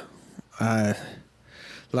 man.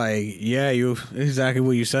 Like, yeah, you exactly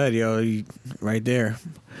what you said, yo, right there.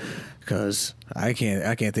 Cause I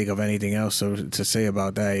can't think of anything else to say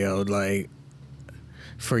about that, yo. Like,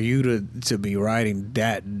 for you to be writing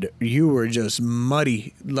that, you were just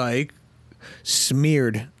muddy, like,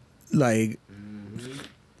 smeared, like,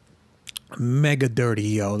 mega dirty,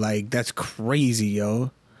 yo. Like, that's crazy,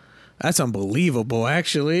 yo. That's unbelievable,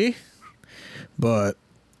 actually. But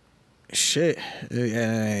shit,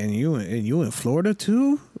 and you in Florida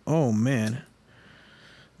too? Oh man,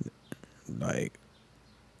 like,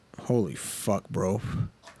 holy fuck, bro.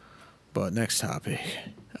 But next topic.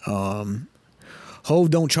 Hove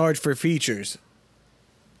don't charge for features.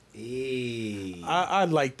 I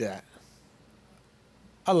like that.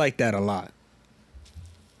 I like that a lot.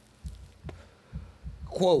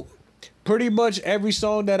 Quote, pretty much every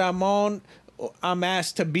song that I'm on, I'm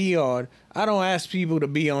asked to be on. I don't ask people to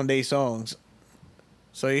be on their songs.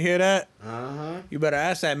 So you hear that? You better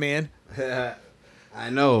ask that man. I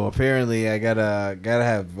know. Apparently, I gotta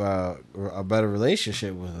have a better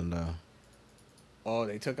relationship with him, though. Oh,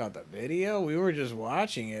 they took out the video? We were just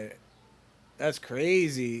watching it. That's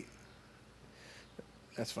crazy.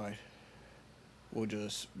 That's fine.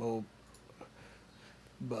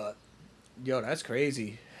 But, yo, that's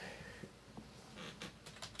crazy.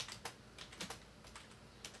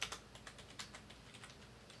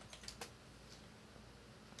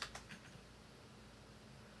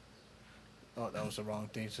 Oh, that was the wrong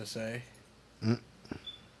thing to say.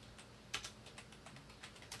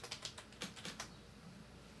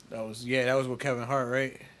 That was with Kevin Hart,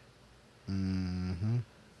 right? Mm-hmm.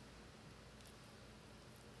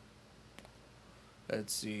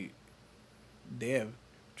 Let's see. Damn.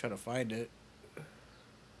 Trying to find it.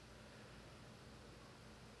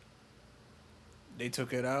 They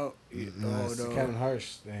took it out? No, it's the Kevin Hart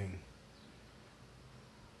thing.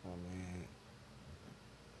 Oh, man.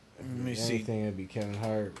 Let me see. Anything would be Kevin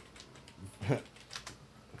Hart.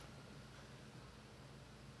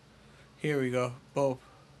 Here we go. Both.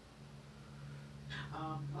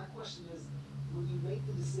 My question is, when you make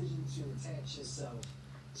the decision to attach yourself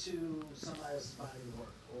to somebody else's body of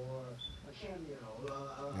work or a cameo, a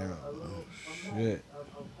moment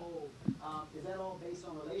of whole, is that all based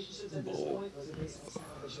on relationships at this point, or is it based on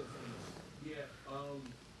something that's your family? Yeah,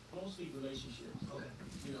 mostly relationships. Okay.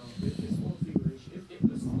 You know, it's mostly relationships.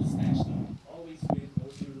 It's actually always been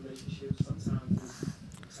mostly relationships. Sometimes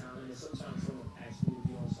it's talent, and sometimes someone asks me to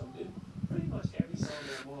be on something. Pretty much every song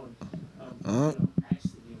that I'm on,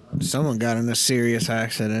 Someone got in a serious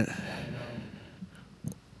accident.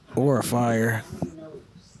 Or a fire.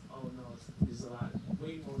 Oh no, there's a lot.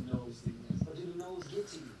 Way more no's than yes. But do the no's get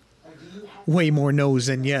to you? Like, do you have Way more no's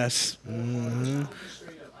than yes. Mm-hmm. I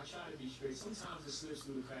try to be straight. Sometimes it slips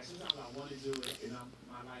through the cracks. Sometimes I want to do it, and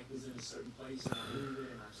my life is in a certain place, and I need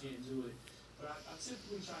it, and I can't do it. But I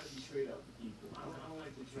typically try to be straight up with people. I don't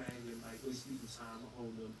like to drag them, like, waste people's time or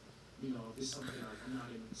hold them. You know, if it's something like I'm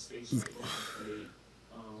not in the space right now to play,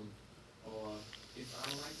 or if I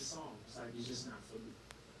don't like the song, it's like it's just not for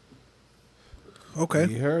me.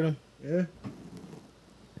 Okay. You heard him. Yeah.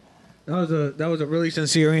 That was a really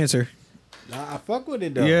sincere answer. Nah, I fuck with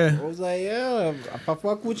it though. Yeah. I was like, yeah, if I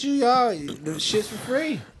fuck with you, y'all, the shit's for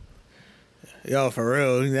free. Yo, for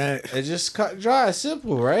real, that It's just cut dry,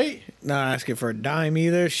 simple, right? not asking for a dime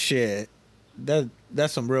either. Shit,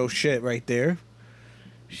 that's some real shit right there.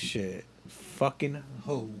 Shit, fucking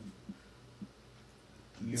hoe.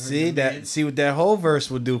 You heard See the that? man? See what that whole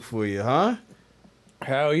verse would do for you, huh?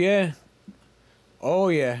 Hell yeah. Oh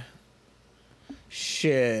yeah.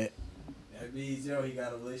 Shit. That means he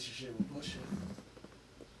got a relationship with Pusha.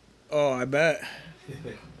 Oh, I bet.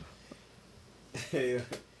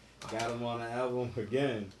 Got him on the album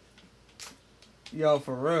again. Yo,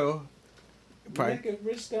 for real. Probably, Nigga,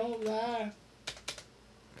 rich don't lie.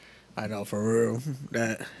 I know, for real.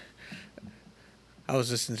 That I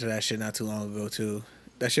was listening to that shit not too long ago too.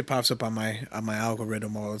 That shit pops up on my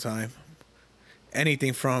algorithm all the time.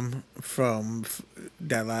 Anything from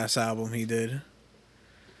that last album he did,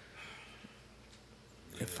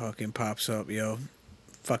 it fucking pops up, yo.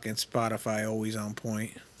 Fucking Spotify always on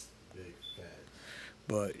point. Big fat.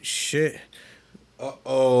 But shit,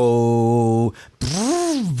 Oh,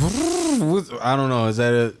 I don't know. Is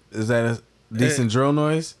that a decent drill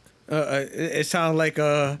noise? it sounds like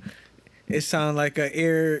a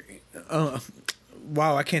ear. Wow,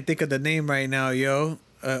 I can't think of the name right now, yo.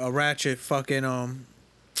 A ratchet, fucking a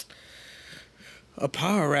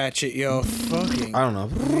power ratchet, yo. Fucking. I don't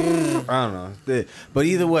know. I don't know. But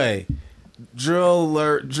either way, drill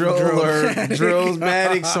alert,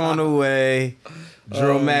 Drillmatic's on the way.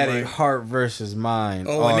 Drillmatic, Heart versus Mind.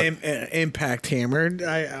 Oh, and Impact Hammer.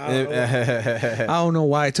 I don't know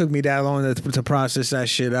why it took me that long to process that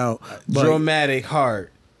shit out. But Drillmatic,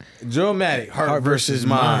 Heart Heart versus versus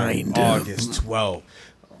Mind. Mind. August 12th.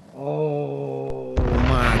 oh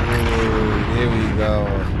my, Here we go.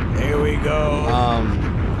 here we go.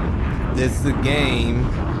 It's The Game,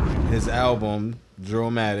 his album,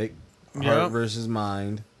 Drillmatic, Heart Yep. versus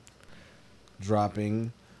Mind,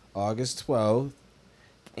 dropping August 12th.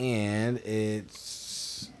 And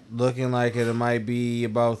it's looking like it might be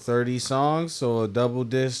about 30 songs, so a double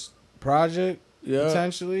disc project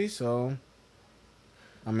potentially. So,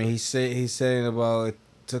 I mean, he's saying about it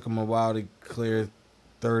took him a while to clear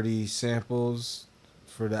 30 samples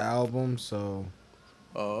for the album. So,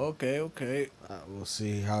 Oh, okay. we'll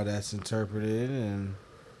see how that's interpreted. And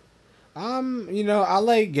I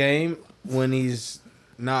like Game when he's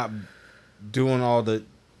not doing all the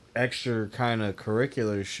extra kind of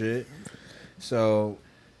curricular shit. So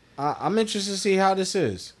I'm interested to see how this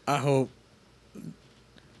is. I hope.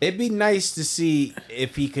 It'd be nice to see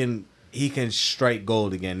if he can strike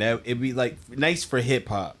gold again. That it'd be like nice for hip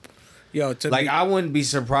hop. Yo, Like I wouldn't be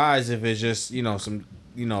surprised if it's just some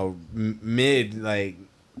mid, like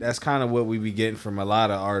that's kind of what we be getting from a lot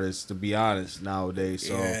of artists, to be honest, nowadays.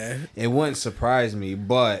 So Yeah. it wouldn't surprise me,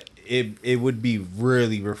 but it would be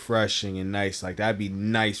really refreshing and nice. Like that'd be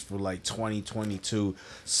nice for like 2022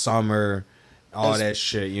 summer, all that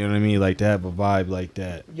shit. You know what I mean? Like to have a vibe like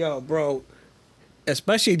that. Yo, bro,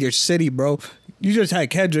 especially in your city, bro. You just had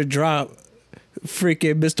Kendrick drop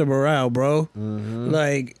freaking Mr. Morale, bro. Mm-hmm.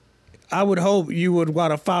 Like, I would hope you would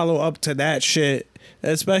want to follow up to that shit,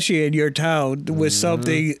 especially in your town, with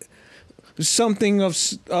something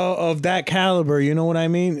of that caliber. You know what I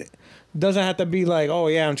mean? Doesn't have to be like, oh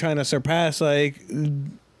yeah, I'm trying to surpass like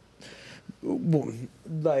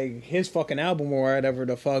his fucking album or whatever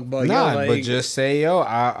the fuck. But Nah, yo, like, but just say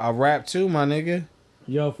I rap too, my nigga.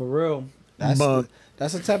 yo, for real. That's But-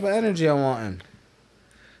 that's the type of energy I'm wanting.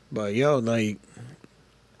 But yo, like,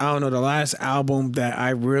 I don't know, the last album that I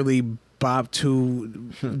really bopped to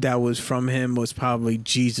that was from him was probably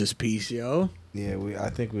Jesus Piece, yo. Yeah, I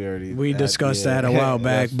think we already Discussed that a while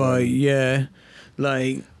back, That's but funny. yeah,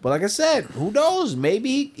 like, But like I said, who knows?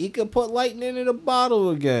 Maybe he could put lightning in a bottle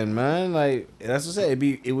again, man. Like that's what I said.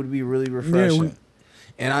 It would be really refreshing.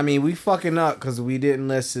 And I mean, we fucking up because we didn't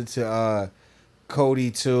listen to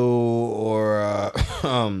Cody 2 or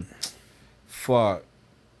fuck.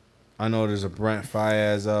 I know there's a Brent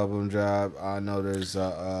Fayez album drop. I know there's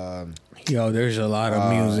yo, there's a lot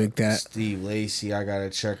of music that Steve Lacy. I gotta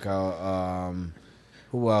check out.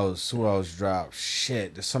 Who else dropped?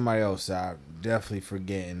 Shit, there's somebody else that I'm definitely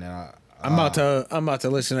forgetting. I'm about to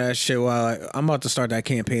listen to that shit I'm about to start that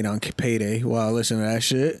campaign on Payday while I listen to that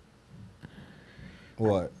shit.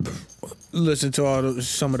 What? Listen to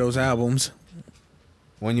some of those albums.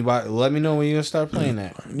 When you let me know when you gonna start playing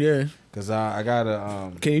that. Yeah. Cause I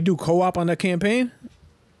gotta Can you do co-op on that campaign?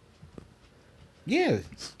 yeah.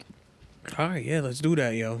 All right, yeah, let's do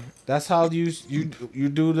that, yo. That's how you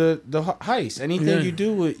do the heist. Anything Yeah. you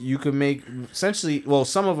do, you can make essentially. Well,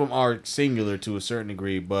 some of them are singular to a certain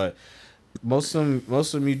degree, but most of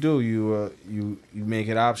them you do you make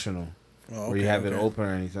it optional, or you have it open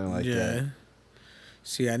or anything like that.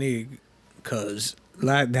 See, I need, cause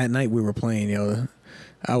that night we were playing, yo,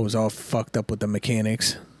 I was all fucked up with the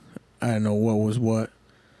mechanics. I didn't know what was what.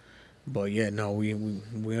 But yeah, no, we're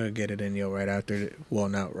gonna get it in, yo, right after. Well,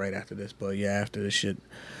 not right after this, but yeah, after this shit.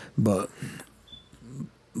 But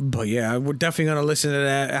yeah, we're definitely gonna listen to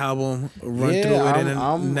that album. Run through it in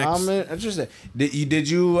the next. I'm interested. Did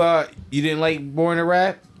you didn't like Born to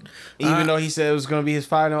Rap, even though he said it was gonna be his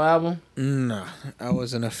final album? Nah, I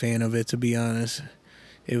wasn't a fan of it, to be honest.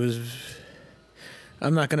 It was.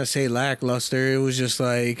 I'm not gonna say lackluster. It was just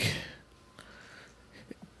like.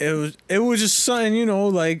 It was just something, you know,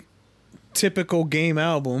 like. Typical game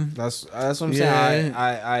album. That's what I'm saying.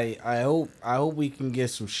 I hope we can get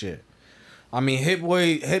some shit. I mean, Hit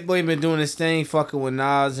Boy been doing his thing, fucking with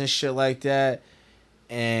Nas and shit like that,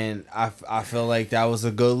 and I feel like that was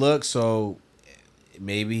a good look. So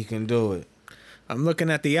maybe he can do it. I'm looking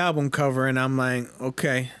at the album cover and I'm like,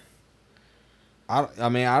 okay. I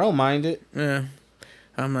mean, I don't mind it. Yeah,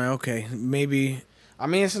 I'm like, okay, maybe. I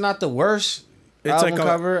mean, it's not the worst. It's album like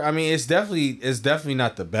cover. I mean, it's definitely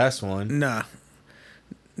not the best one. Nah,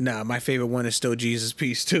 my favorite one is still Jesus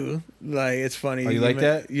Peace too. Like, it's funny. Oh, you like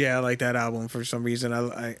that? Yeah, I like that album for some reason.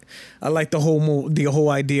 I like the whole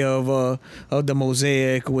idea of the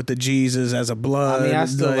mosaic with the Jesus as a blood. I mean, I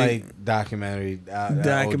still like documentary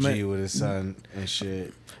OG with his son and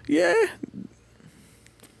shit. Yeah.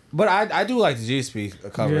 But I do like the Jesus Peace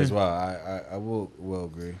cover as well. I will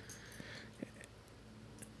agree.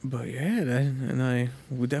 But yeah,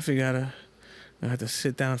 we definitely gotta have to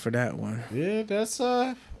sit down for that one. Yeah, that's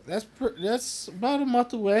about a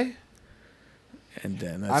month away. And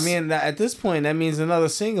then I mean, at this point, that means another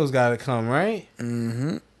single's got to come, right?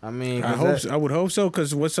 Mm-hmm. I mean, I would hope so.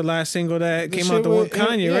 Cause what's the last single that came out with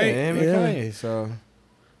Kanye, right? Him and Kanye. So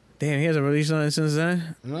damn, he hasn't released something since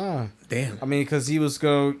then. Nah. Damn. I mean, cause he was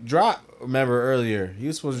gonna drop. Remember earlier, he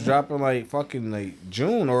was supposed to drop in like fucking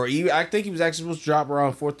June, or even, I think he was actually supposed to drop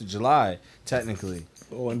around 4th of July, technically.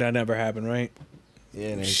 Oh, and that never happened, right? Yeah,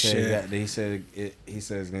 and he said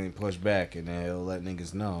it's gonna get pushed back, and then he'll let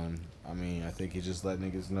niggas know. And I mean, I think he just let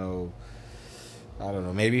niggas know. I don't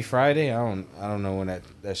know, maybe Friday. I don't know when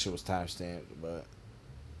that shit was time stamped, but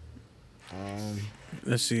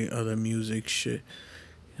let's see other music shit.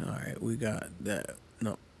 All right, we got that.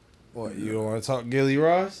 No. What, you don't want to talk Gilly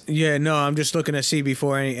Ross? Yeah, no, I'm just looking to see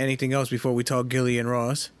before anything else before we talk Gilly and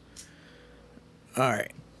Ross. All right.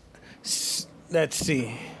 Let's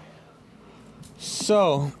see.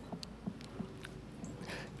 So,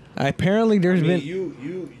 apparently there's been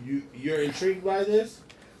you're intrigued by this?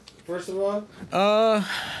 First of all?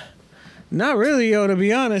 Not really, yo, to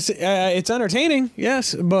be honest. It's entertaining,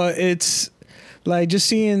 yes, but it's like just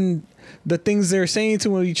seeing the things they're saying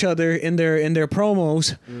to each other in their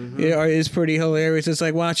promos is pretty hilarious. It's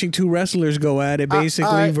like watching two wrestlers go at it,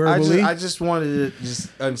 basically, verbally. I just wanted to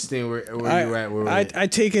just understand where you're at. I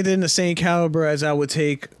take it in the same caliber as I would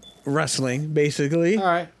take wrestling, basically. All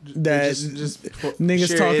right. That just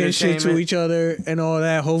niggas talking shit to each other and all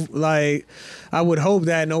that. I would hope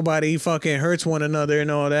that nobody fucking hurts one another and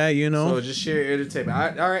all that, you know. So just share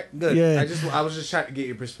entertainment. All right, good. Yeah. I was just trying to get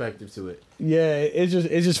your perspective to it. Yeah, it's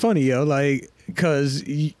just funny, yo. Like, cause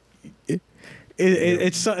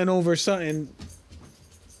it's something over something.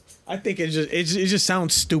 I think it just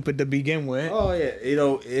sounds stupid to begin with. Oh yeah,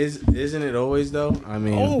 isn't it always though? I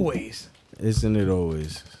mean, always. Isn't it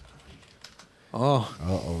always?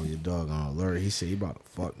 Oh, your dog on alert. He said he about to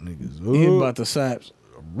fuck niggas. He about to saps.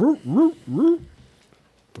 Oh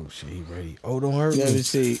shit, he ready. Oh, don't hurt me. Let me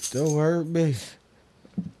see. Don't hurt me.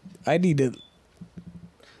 I need to.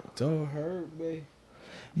 Don't hurt me.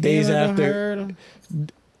 Days Damn, after. hurt him.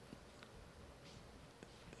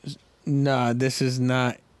 Nah, this is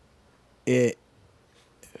not it.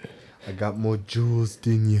 I got more jewels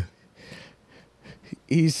than you.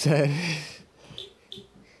 He said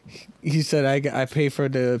I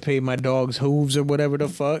pay my dog's hooves or whatever the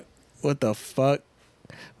fuck. What the fuck?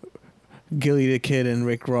 Gilly the Kid and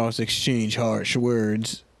Rick Ross exchange harsh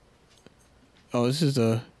words. Oh, this is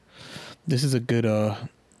a good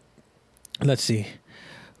let's see.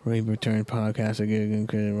 Ray Return podcast again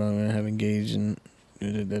credit wrong have engaged in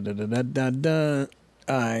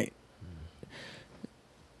Alright.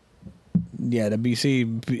 Yeah, the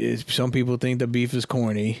BC. Some people think the beef is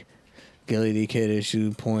corny. Gilly the Kid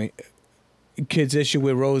issue point Kid's issue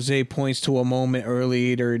with Rose points to a moment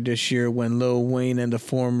earlier this year when Lil Wayne and the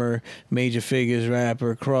former Major Figures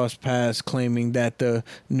rapper crossed paths, claiming that the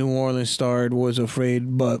New Orleans star was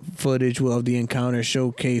afraid, but footage of the encounter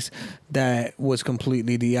showcased that was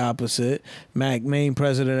completely the opposite. Mac Main,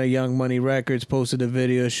 president of Young Money Records, posted a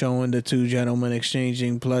video showing the two gentlemen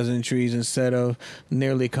exchanging pleasantries instead of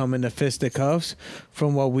nearly coming to fisticuffs.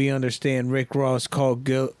 From what we understand, Rick Ross called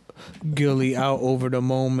Gilly out over the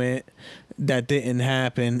moment that didn't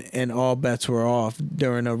happen, and all bets were off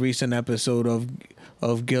during a recent episode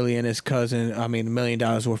of Gilly and his cousin. $1 million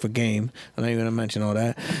worth of game. I'm not even gonna mention all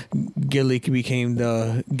that. Gilly became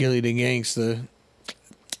the Gilly the Gangster.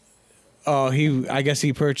 I guess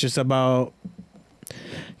he purchased about.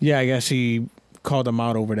 Yeah, I guess he called him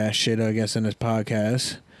out over that shit. I guess in his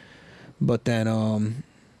podcast, but then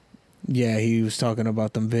yeah, he was talking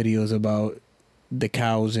about them videos about the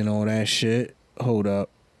cows and all that shit. Hold up.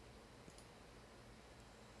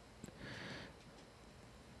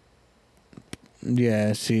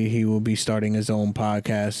 Yeah, see, he will be starting his own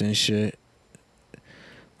podcast and shit.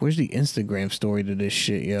 Where's the Instagram story to this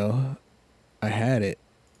shit, yo? I had it.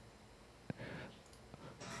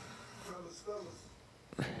 Fellas,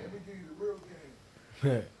 let me give you the real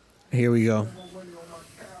game. Here we go. More money on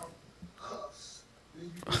my cow, Huffs.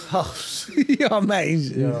 Then you Huffs. Yo, man.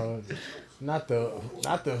 Yo, not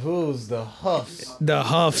the Who's, the Huffs. The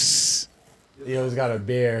Huffs. Yo, it's got a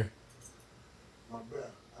bear.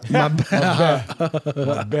 my bad.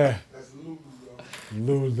 My bear. That's Lulu,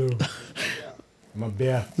 yo. Lulu. My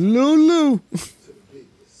bear. Lulu. To the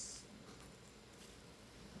biggest.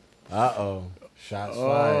 Uh-oh. Shots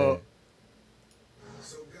fired.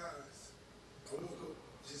 So guys, I woke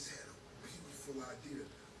up, just had a beautiful idea,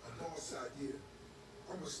 a boss idea.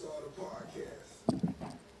 I'm gonna start a podcast.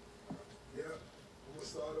 Yeah, I'm gonna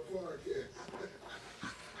start a podcast.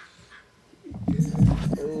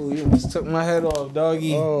 Oh, you almost took my head off,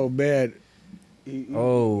 doggy. Oh, man.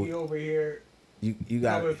 Oh. He over here You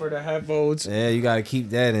got coming for the headphones. Yeah, you got to keep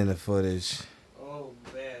that in the footage. Oh,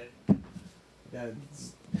 man.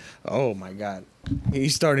 Oh, my God.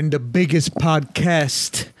 He's starting the biggest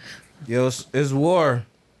podcast. Yo, it's war.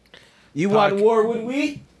 You want war with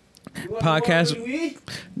we? You want Podcast- war with we?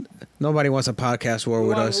 Nobody wants a podcast war You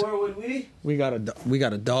with want us. war with we? We got a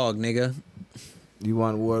dog, nigga. You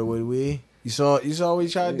want war with we? You saw what he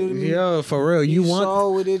tried to do to me? Yo, for real. You saw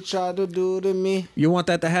what he tried to do to me? want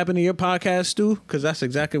that to happen to your podcast, Stu? Because that's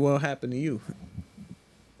exactly what happened to you.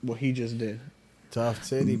 What he just did. Tough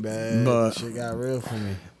titty, man. But- Shit got real for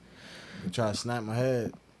me. He tried to snap my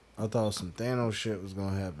head. I thought some Thanos shit was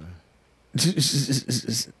gonna happen.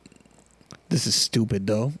 This is stupid,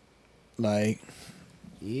 though. Like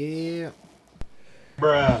Yeah.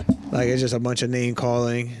 Bruh. it's just a bunch of name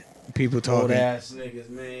calling, people Old talking. ass niggas,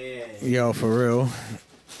 man. Yo, for real.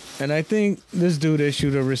 And I think this dude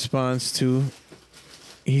issued a response to.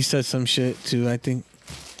 He said some shit too. I think.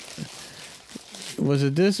 Was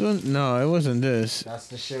it this one? No, it wasn't this. That's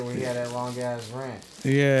the shit where he had that long ass rant.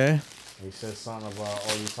 Yeah. He said something about,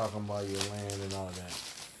 oh, you talking about your land and all that.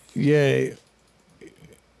 Yeah.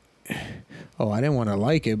 Oh, I didn't want to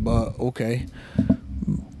like it, but okay.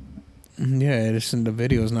 Yeah, this in the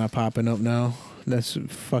video's not popping up now. That's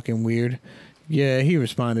fucking weird. Yeah, he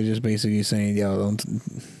responded just basically saying, yo, don't,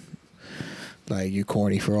 like, you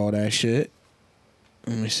corny for all that shit.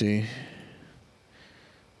 Let me see.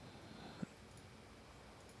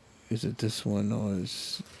 Is it this one or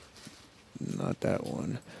is not that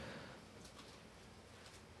one?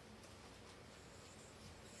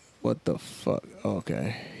 What the fuck?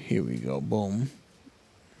 Okay, here we go. Boom.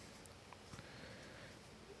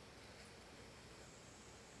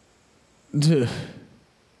 Duh.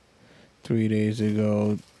 3 days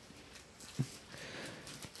ago.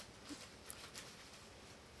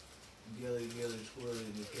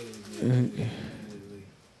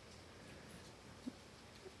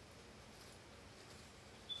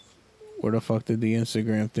 Where the fuck did the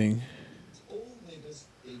Instagram thing? Old niggas,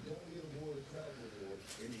 they don't get award a crowd award,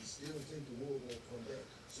 and they still think the world won't come back.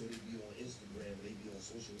 So they be on Instagram, they be on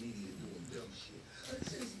social media doing dumb shit. I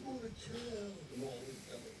just want a cow. Come on,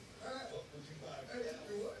 fuck with you by a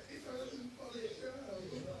cow. What? He thought it was a fucking cow.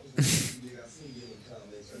 I seen you in the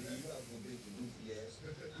comments. You might as well big your goofy ass.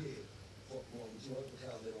 Yeah. Fuck wrong with you. I don't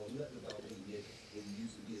comment on nothing about me, nigga. When you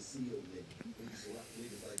used to be a CEO, nigga. When you used to rock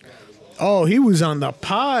niggas like that. Oh, he was on the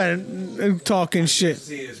pod talking shit.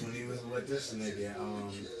 See this when he was with this nigga,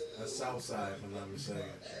 a Southside, if I'm not mistaken.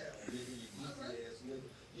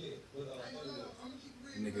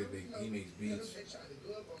 Nigga, he makes beats. They tried to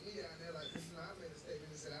go up on me out there like, listen, I made a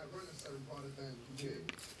statement and said I run a certain part of things.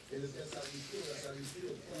 And if that's how you feel, that's how you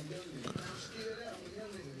feel.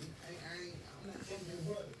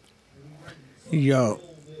 Yo.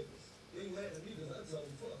 They mad at me 'cause I tell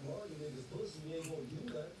them, fuck Marty niggas pussy, we ain't gonna do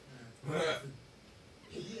that.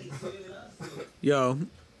 He ain't saying it, I said it. Yo.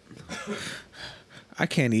 I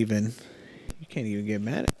can't even. You can't even get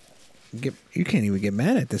mad at. You can't even get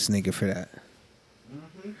mad at this nigga for that.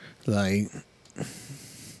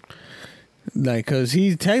 Like, cause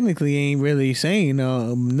he technically ain't really saying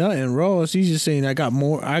nothing, Ross. He's just saying I got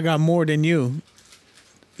more than you.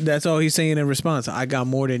 That's all he's saying in response. I got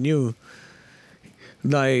more than you.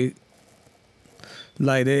 Like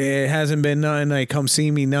it hasn't been nothing like come see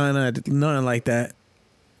me, nothing like that.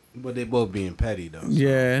 But they both being petty though. So.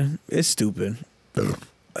 Yeah, it's stupid.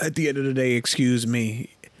 At the end of the day, excuse me.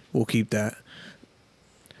 We'll keep that.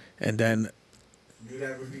 And then Do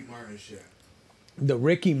that Ricky Martin shit. the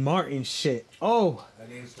Ricky Martin shit. Oh, I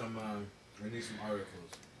need some articles.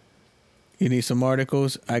 you need some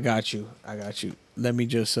articles? I got you. Let me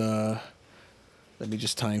just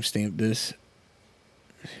timestamp this.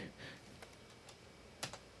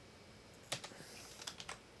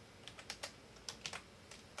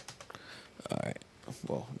 All right.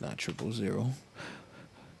 Well, not 000.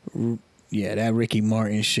 Yeah, that Ricky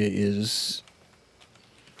Martin shit is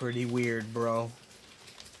pretty weird, bro.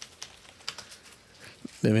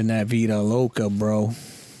 Living that vida loca, bro.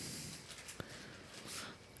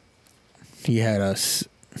 He had us.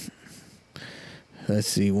 Let's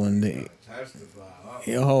see, one day.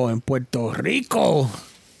 Yo, in Puerto Rico.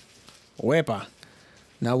 Wepa.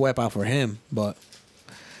 Not wepa for him, but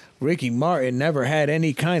Ricky Martin never had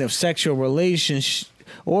any kind of sexual relationship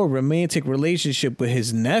or romantic relationship with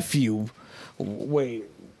his nephew. Wait,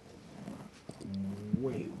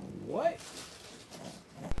 what?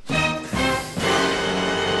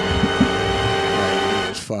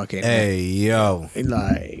 Fucking Hey yo,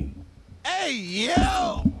 like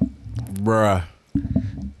bruh.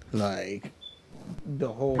 like the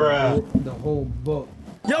whole Bruh. the whole book.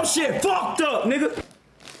 Yo shit fucked up, nigga.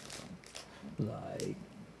 Like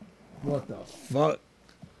what the fuck?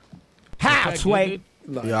 How, Sway?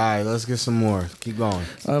 Like, Yeah, all right, let's get some more. Keep going.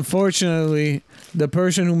 unfortunately, the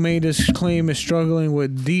person who made this claim is struggling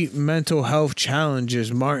with deep mental health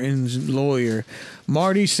challenges. Martin's lawyer,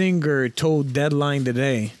 Marty Singer, told Deadline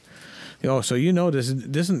today. Yo, so you know this.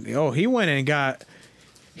 He went and got.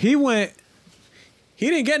 He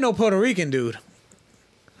didn't get no Puerto Rican dude.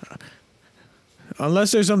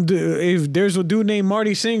 Unless there's if there's a dude named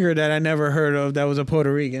Marty Singer that I never heard of that was a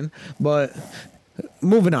Puerto Rican. But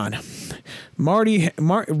moving on.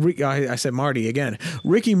 I said Marty again.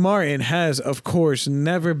 Ricky Martin has, of course,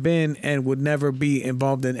 never been and would never be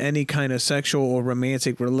involved in any kind of sexual or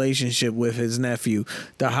romantic relationship with his nephew,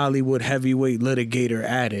 the Hollywood heavyweight litigator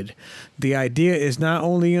added. The idea is not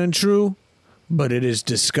only untrue, but it is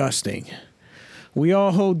disgusting. We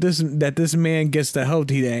all hope that this man gets the help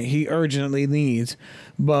that he urgently needs.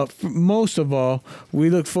 But most of all, we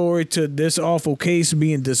look forward to this awful case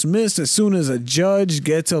being dismissed as soon as a judge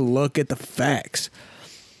gets a look at the facts.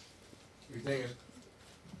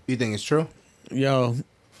 You think it's true? Yo.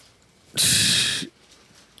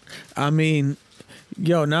 I mean,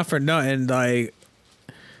 yo, not for nothing. Like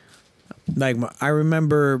I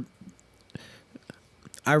remember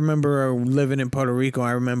living in Puerto Rico.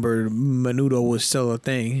 I remember Menudo was still a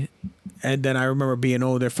thing. And then I remember being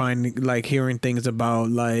older, hearing things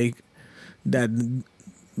about like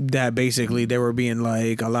that basically they were being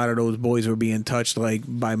like a lot of those boys were being touched like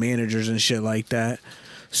by managers and shit like that.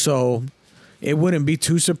 So it wouldn't be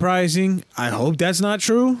too surprising. I hope that's not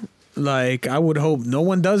true. Like I would hope no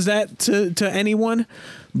one does that to anyone.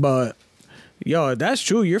 But yo, if that's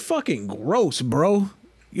true, you're fucking gross, bro.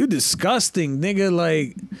 You disgusting, nigga.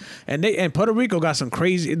 Like, and Puerto Rico got some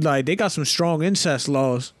crazy, like they got some strong incest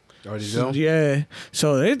laws. Oh, did you? Yeah.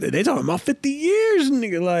 So they talking about 50 years,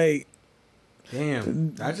 nigga. Like,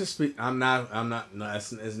 damn. I'm not. No,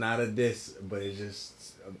 it's not a diss, but it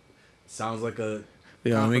just sounds like a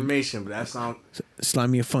confirmation. But that sounds.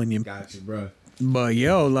 Slime me a funyun. Got you, bro. But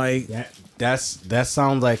yo, like that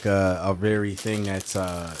sounds like a very thing that's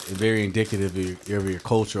very indicative of your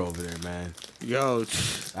culture over there, man. Yo,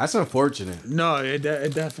 that's unfortunate. No, it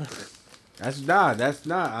definitely. That's not.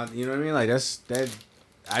 You know what I mean? Like that.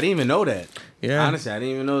 I didn't even know that. Yeah. Honestly, I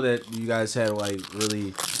didn't even know that you guys had like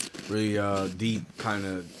really, really deep, kind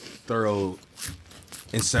of thorough,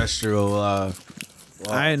 ancestral. I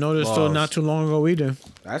didn't know this till not too long ago either.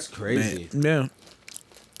 That's crazy. Man, yeah.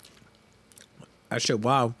 That shit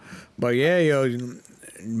wow. But yeah, yo,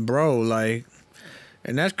 bro, like,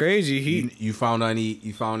 and that's crazy. You found any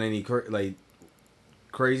like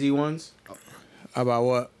crazy ones? About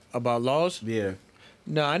what? About laws? Yeah.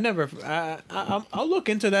 No, I never. I'll look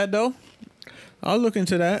into that though. I'll look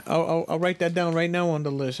into that. I'll write that down right now on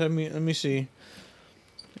the list. Let me see.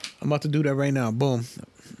 I'm about to do that right now. Boom.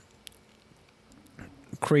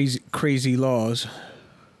 Crazy laws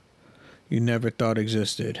you never thought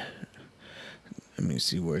existed. Let me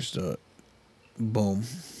see, where's the boom.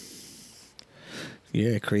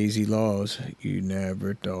 Yeah, crazy laws you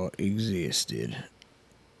never thought existed.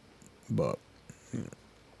 But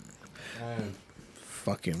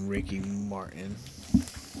fucking Ricky Martin.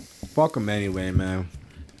 Fuck him anyway, man.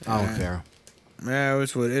 I don't care. Yeah,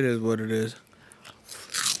 it's what it is. What it is.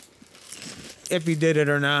 If he did it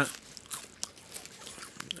or not,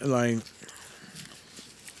 like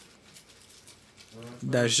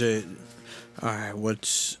that shit. All right, let's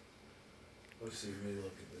see. Let me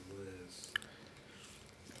look at the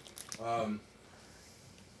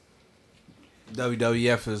list.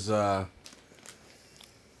 WWF is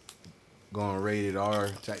going rated R,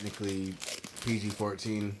 technically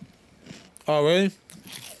PG-14. Oh, really?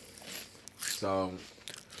 So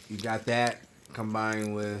you got that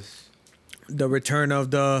combined with The return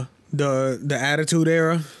of the Attitude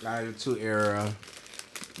Era. Attitude Era.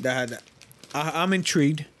 I'm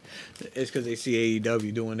intrigued. It's because they see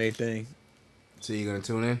AEW doing their thing. So you gonna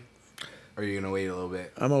tune in, or you gonna wait a little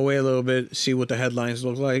bit? I'm gonna wait a little bit, see what the headlines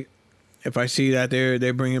look like. If I see that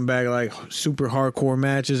they're bringing back like super hardcore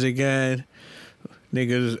matches again,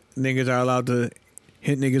 niggas are allowed to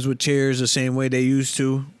hit niggas with chairs the same way they used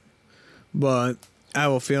to, but I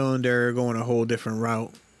have a feeling they're going a whole different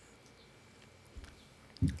route.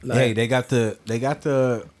 Like, Hey, they got the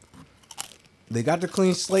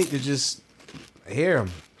clean slate to just hear 'em.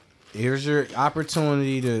 Here's your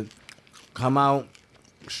opportunity to come out,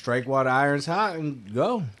 strike while the iron's hot, and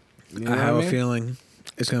go. You know I have what a feeling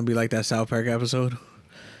it's gonna be like that South Park episode.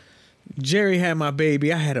 Jerry had my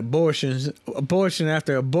baby. I had abortion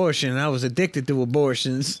after abortion. I was addicted to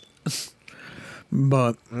abortions.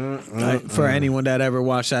 But for anyone that ever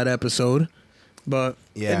watched that episode, but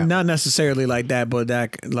Yeah. not necessarily like that, but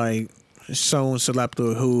that like so slept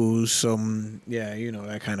with who, some you know,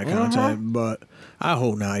 that kind of content. But I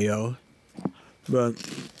hope not, yo. But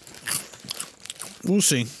we'll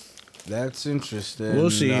see. That's interesting.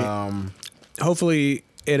 We'll see. Hopefully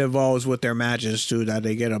it evolves with their matches too, that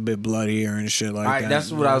they get a bit bloodier and shit like that.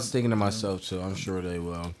 That's what I was thinking to myself too. I'm sure they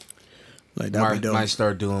will. Like that'd be dope. Might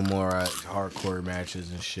start doing more hardcore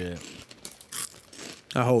matches and shit.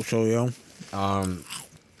 I hope so, yo.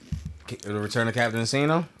 The Return of Captain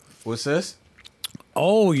Insano. What's this?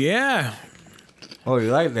 Oh yeah. Oh,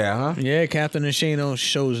 you like that, huh? Yeah, Captain Insano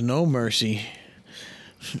shows no mercy.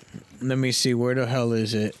 Let me see, where the hell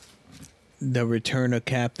is it? The Return of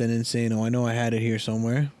Captain Insano. I know I had it here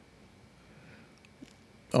somewhere.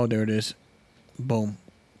 Oh, there it is. Boom.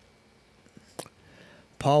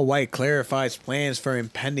 Paul White clarifies plans for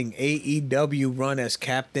impending AEW run as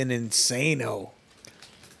Captain Insano.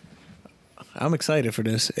 I'm excited for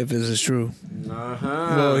this, if this is true.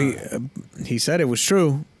 Well, he said it was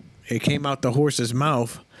true. It came out the horse's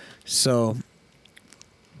mouth. So,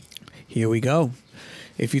 here we go.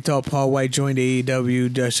 If you thought Paul White joined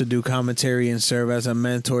AEW just to do commentary and serve as a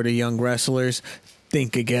mentor to young wrestlers,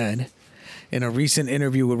 think again. In a recent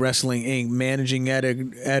interview with Wrestling Inc., managing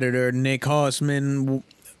editor Nick Hausman,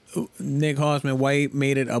 White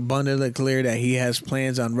made it abundantly clear that he has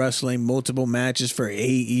plans on wrestling multiple matches for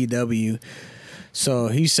AEW. So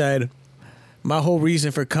he said, my whole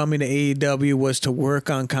reason for coming to AEW was to work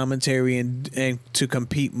on commentary and to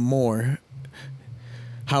compete more.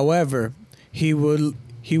 However, he would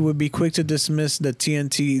be quick to dismiss the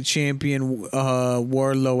TNT champion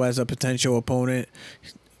Wardlow as a potential opponent.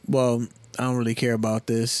 Well, I don't really care about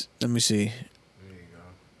this. Let me see. There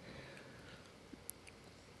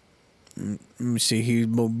you go. Let me see.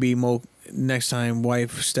 He'd be more next time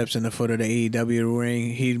wife steps in the foot of the AEW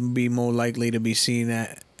ring. He'd be more likely to be seen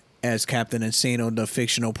as Captain Insano, the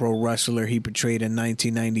fictional pro wrestler he portrayed in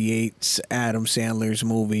 1998's Adam Sandler's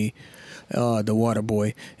movie, The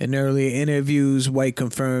Waterboy. In earlier interviews, White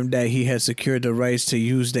confirmed that he had secured the rights to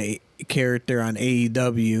use the character on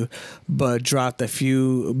AEW, but dropped a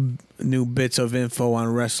few new bits of info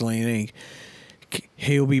on Wrestling Inc.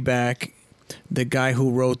 He'll be back. The guy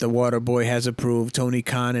who wrote The Waterboy has approved. Tony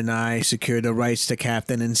Khan and I secured the rights to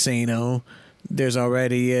Captain Insano. There's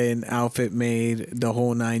already an outfit made, the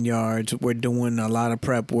whole 9 yards. We're doing a lot of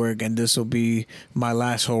prep work, and this will be my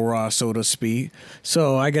last hurrah, so to speak.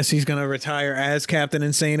 So I guess he's gonna retire as Captain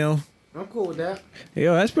Insano. I'm cool with that.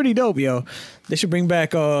 Yo, that's pretty dope, yo. They should bring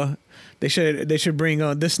back they should bring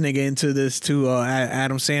this nigga into this too,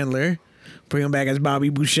 Adam Sandler. Bring him back as Bobby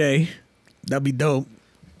Boucher. That'd be dope.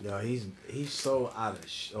 Yo, he's so out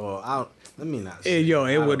of let me not Hey, say. yo,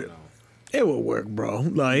 I it don't would. know. It would work, bro.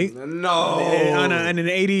 Like No. on an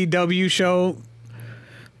AEW show,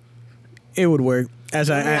 it would work. As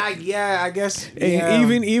I guess. Yeah.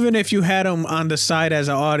 even if you had him on the side as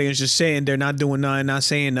an audience, just saying they're not doing nothing, not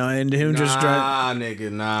saying nothing, him just drive, nigga,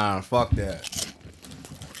 nah, fuck that.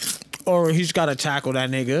 or he's got to tackle that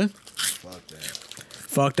nigga. Fuck that.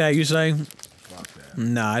 Fuck that, you say? Fuck that.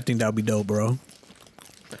 Nah, I think that'd be dope, bro.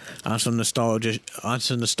 On some nostalgia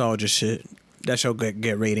shit. That show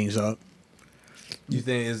get ratings up. You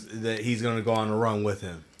think is that he's gonna go on a run with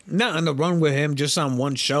him? Not on the run with him, just on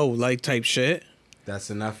one show, like type shit.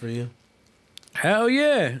 That's enough for you? Hell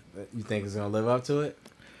yeah. You think it's gonna live up to it?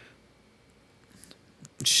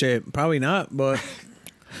 Shit, probably not, but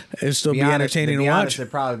it'll still be honest, entertaining to be watch. honest,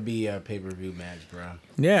 it'd probably be a pay-per-view match, bro.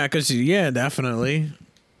 Yeah, definitely.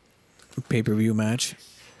 Pay-per-view match.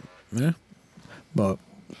 Yeah. But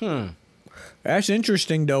that's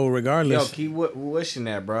interesting though, Yo, regardless. keep wishing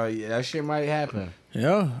that, bro. Yeah, that shit might happen.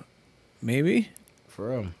 Yeah. Maybe. For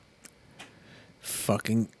real.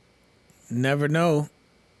 Fucking never know.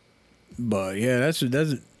 But yeah,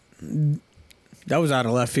 that was out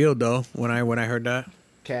of left field though when I heard that.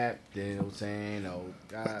 Captain Osano,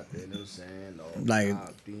 Captain Osano, Like,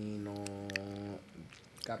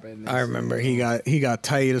 Captain I remember he got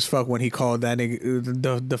tight as fuck when he called that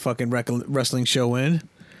nigga the fucking wrestling show in.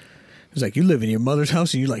 He was like, "You live in your mother's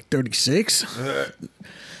house and you like 36?"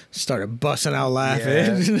 Started busting out laughing.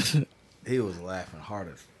 Yeah. He was laughing hard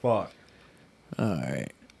as fuck. All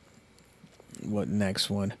right. What next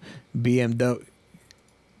one? BMW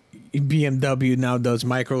now does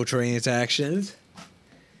microtransactions.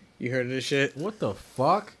 You heard of this shit? What the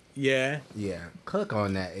fuck? Yeah. Yeah, click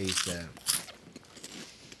on that ASAP.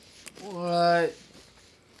 What?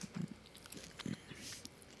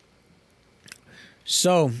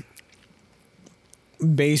 So,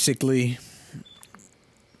 basically,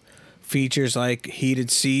 features like heated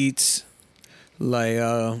seats, like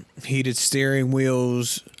heated steering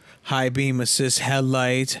wheels, high beam assist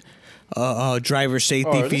headlights, driver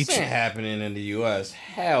safety This feature. ain't happening in the U.S.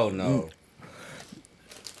 Hell no.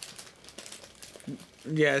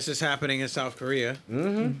 Yeah, it's just happening in South Korea.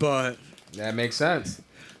 Mm-hmm. But That makes sense.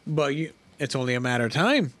 it's only a matter of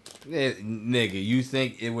time. Nigga, you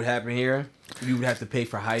think it would happen here? You would have to pay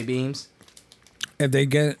for high beams? If they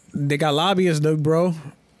got lobbyists, though, bro.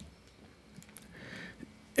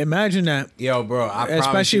 Imagine that. Yo, bro, I promise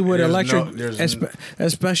Especially you, with there's electric, no- there's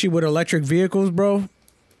especially with electric vehicles, bro.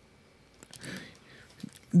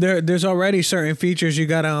 There's already certain features you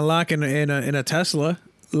gotta unlock in a Tesla,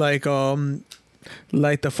 like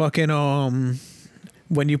the fucking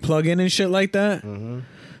when you plug in and shit like that. Mm-hmm.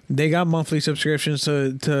 They got monthly subscriptions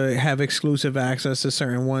to have exclusive access to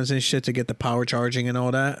certain ones and shit to get the power charging and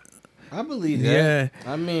all that. I believe that.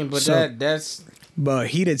 Yeah. I mean, but So- that's But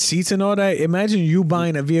heated seats and all that. Imagine you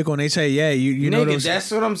buying a vehicle and they say, "Yeah, you know nigga, those."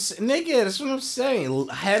 that's what I'm nigga, that's what I'm saying.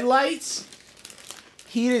 Headlights,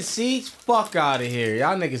 heated seats, fuck out of here.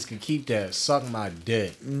 Y'all niggas can keep that. Suck my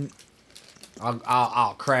dick.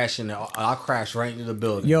 I'll crash I'll crash right into the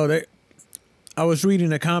building. Yo, I was reading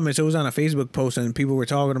the comments. It was on a Facebook post, and people were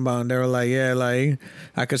talking about, and they were like, "Yeah, like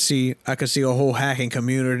I could see a whole hacking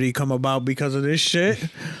community come about because of this shit."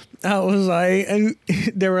 I was like, and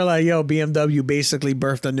they were like, "Yo, BMW basically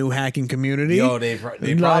birthed a new hacking community." Yo, they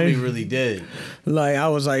probably really did. Like I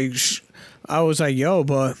was like, "Yo,"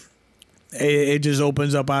 but it just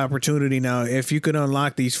opens up opportunity now. If you could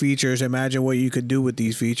unlock these features, imagine what you could do with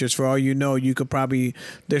these features. For all you know,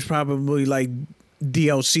 there's probably like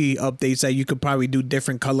DLC updates that you could probably do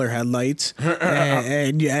different color headlights,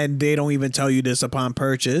 and they don't even tell you this upon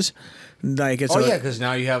purchase. Like it's because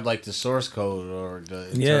now you have like the source code or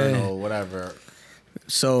the internal whatever.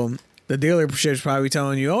 So the dealership's probably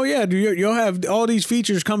telling you, "Oh yeah, you'll have all these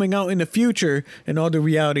features coming out in the future," and all the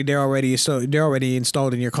reality they're already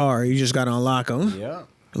installed in your car. You just gotta unlock them. Yeah.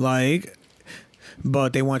 Like,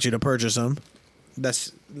 but they want you to purchase them.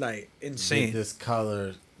 That's like Get insane. this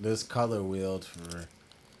color wheeled for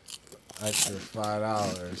extra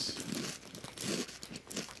 $5.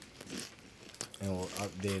 And we'll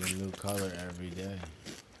update a new color every day.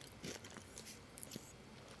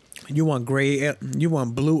 You want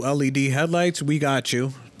blue LED headlights? We got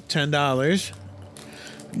you. $10.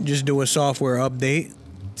 Just do a software update.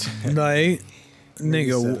 Like,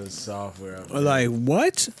 nigga, Software update. like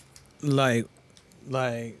what? Like,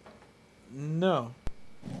 no.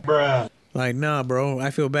 Bruh. Like, nah, bro. I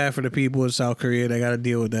feel bad for the people in South Korea that got to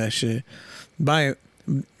deal with that shit. Buy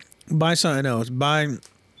something else. Buy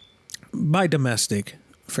domestic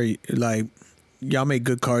for like. Y'all make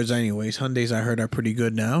good cars anyways. Hyundais, I heard, are pretty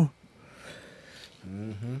good now.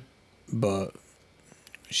 Mm-hmm. But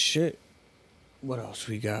shit, What else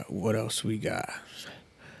we got? What else we got?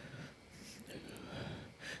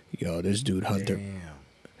 Yo, this dude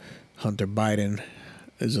Hunter Biden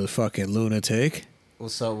is a fucking lunatic.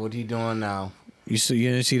 What's up? What he doing now? You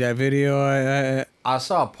didn't see that video? I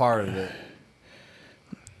saw part of it.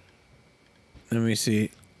 Let me see.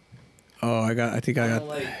 Oh, I don't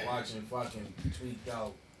like watching fucking tweaked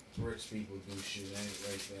out rich people do shit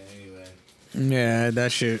like that anyway. Yeah,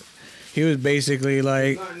 that shit. He was basically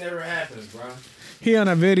like, Nothing never happens, bro. he on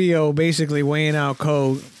a video basically weighing out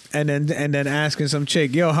coke and then asking some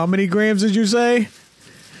chick, yo, how many grams did you say?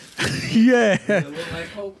 Yeah. Does it look like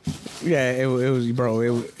hope? Yeah, it was, bro.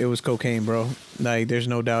 It was cocaine, bro. Like, there's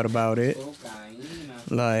no doubt about it.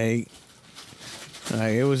 Like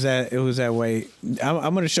it was that way.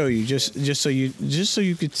 I'm gonna show you just so you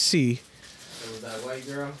could see. It was that white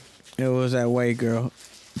girl. It was that white girl.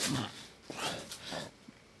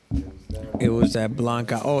 It was that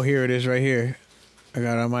Blanca. Oh, here it is right here. I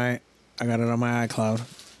got it on my iCloud.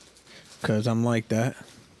 Cause I'm like that.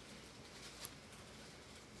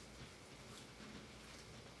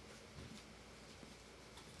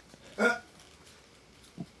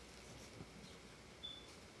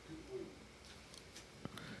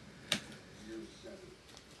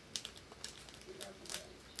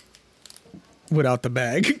 Without the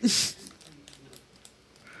bag.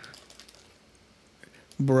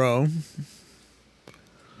 Bro.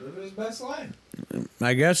 Living his best life.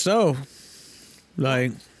 I guess so.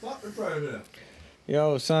 Like, Fuck the president.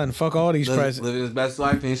 yo, son, fuck all these presidents. Living his best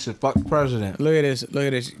life, and he should fuck the president. Look at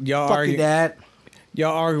this. Y'all Fuck your dad.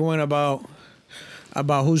 Y'all arguing about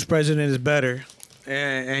whose president is better.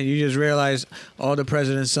 And you just realize all the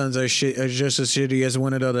president's sons are just as shitty as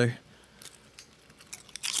one another.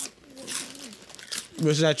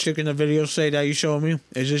 What's that chick in the video say that you showed me?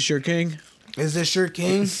 Is this your king? Is this your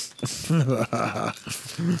king? Niggas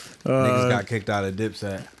got kicked out of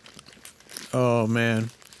Dipset. Oh man,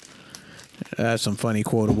 that's some funny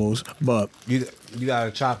quotables. But You gotta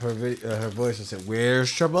chop her her voice and say,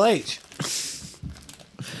 "Where's Triple H?"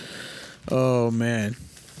 oh man,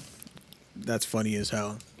 that's funny as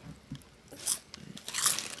hell.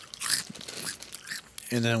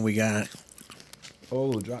 And then we got.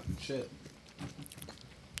 Oh, dropping shit.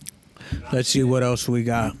 Let's see what else we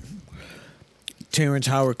got. Terrence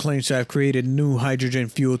Howard claims to have created new hydrogen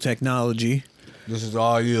fuel technology. This is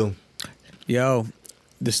all you. Yo,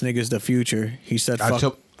 this nigga's the future. He said,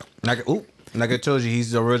 fuck. Like I told you,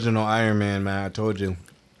 he's the original Iron Man, man. I told you.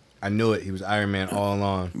 I knew it. He was Iron Man all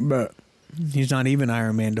along. But he's not even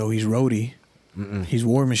Iron Man, though. He's Rhodey. He's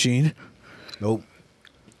War Machine. Nope.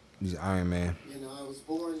 He's Iron Man. You know, I was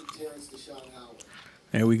born Terrence Deshaun Howard.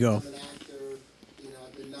 There we go. I'm an actor. You know,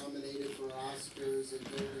 I've been nominated for Oscars and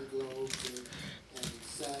Golden Globes and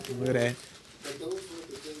SAG Look at that. But those were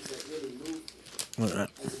the things that really moved me.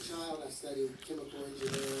 As a child, I studied chemical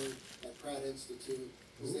engineering at Pratt Institute.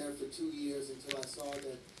 Was there for 2 years until I saw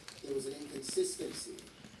that there was an inconsistency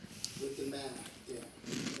with the math there.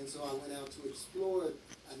 And so I went out to explore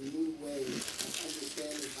a new way of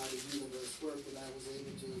understanding how the universe worked, and I was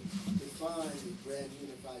able to define the grand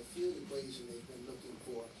unified field equation they've been looking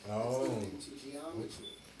for. It's linked into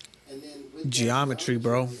geometry. And then with Geometry,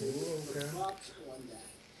 bro. the props on that.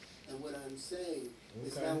 And what I'm saying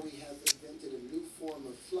is now we have invented a new form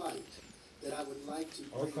of flight that I would like to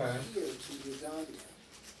bring here to Uganda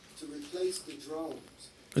to replace the drones.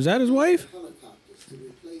 Is that his wife? Helicopters to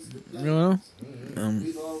replace the planes. You know?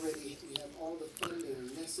 We have all the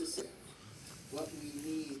funding necessary. What we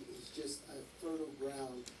need is just a fertile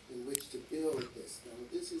ground in which to build this. Now,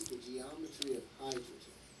 this is the geometry of hydrogen.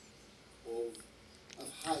 Of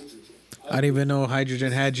hydrogen. I didn't even know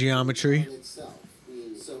hydrogen had geometry. On itself.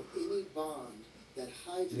 So any bond that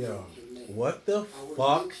hydrogen can make, What the our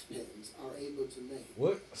fuck? linchpins are able to make.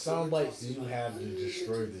 What sound bites do you have to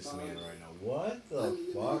destroy this man right now? What the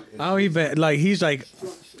fuck? Oh, he bet. Like, he's like,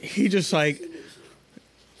 he just like,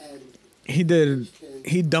 And he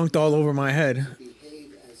dunked all over my head.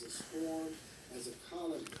 behave as a swarm, as a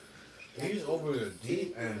colony. He's over the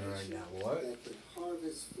deep end right now. What? That can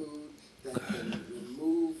harvest food, that can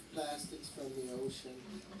remove plastics from the ocean,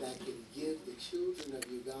 that can give the children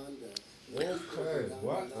of Uganda What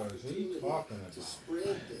is he talking to about?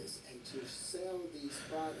 spread this and to sell these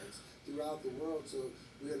products throughout the world. So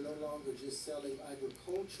we are no longer just selling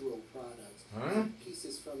agricultural products,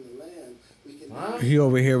 pieces from the land. We can He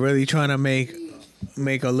over here really trying to make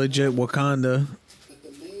a legit Wakanda. But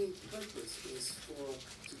the main purpose is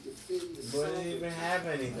to defend the What does he even have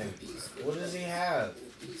anything? What does he have?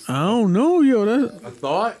 I don't know, yo. That's A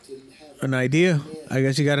thought? an idea. I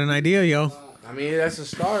guess you got an idea, yo. I mean, that's a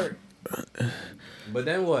start. But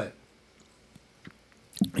then what?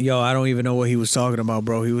 Yo, I don't even know what he was talking about,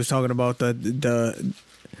 bro. He was talking about the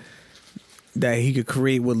that he could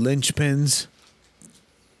create with linchpins.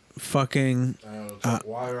 Fucking. I don't know,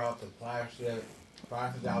 water out the plastic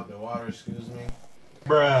out the water. Excuse me.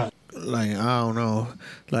 Like, I don't know.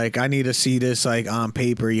 Like, I need to see this, like, on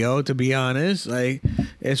paper, yo, to be honest. Like,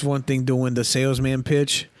 it's one thing doing the salesman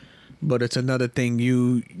pitch, but it's another thing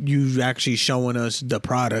you actually showing us the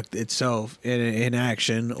product itself in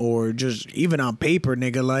action, or just even on paper,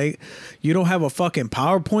 nigga. Like, you don't have a fucking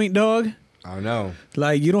PowerPoint, dog. I know.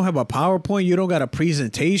 Like, you don't have a PowerPoint. You don't got a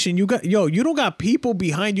presentation. You don't got people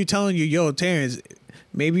behind you telling you, yo, Terrence,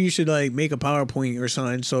 maybe you should, like, make a PowerPoint or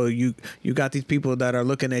something. So you got these people that are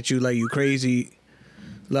looking at you like you crazy.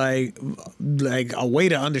 Like a way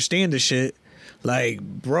to understand the shit. Like,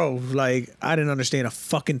 bro, like, I didn't understand a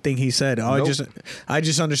fucking thing he said. Nope. I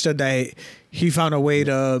just understood that he found a way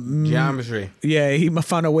to Geometry. Yeah, he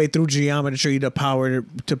found a way through geometry to power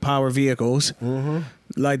vehicles. Mm-hmm.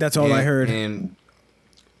 Like, that's all I heard. And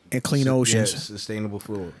clean oceans. Yeah, sustainable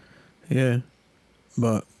food. Yeah,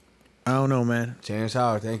 but I don't know, man. Terrence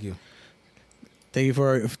Howard, thank you.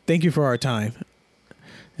 Thank you for our time,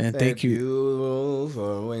 and thank you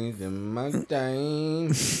for wasting my time.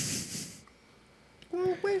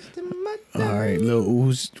 Wasting my time. All right, Lil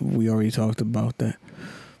Uzi, we already talked about that.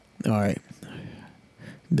 All right,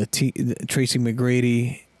 the Tracy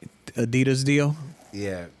McGrady Adidas deal.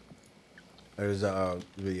 Yeah, there's a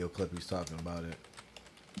video clip he's talking about it.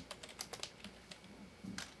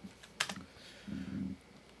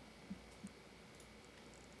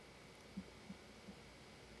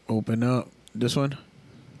 Open up this one.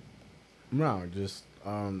 No, just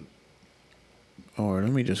All right,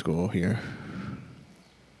 let me just go here.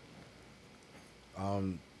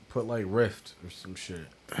 put like Rift or some shit.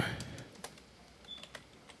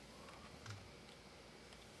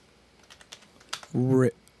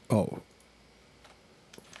 Oh.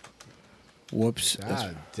 Whoops.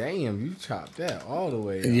 God damn, you chopped that all the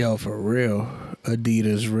way up. Yo, for real.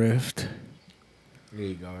 Adidas Rift. There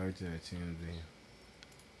you go, right there, TMZ.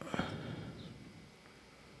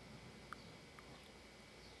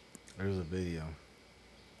 There's a video.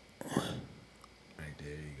 Right there,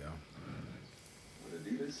 you go. With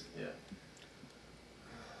Adidas? Yeah.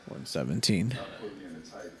 117. That put me in a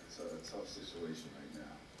tough situation right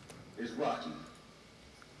now. It's rocky.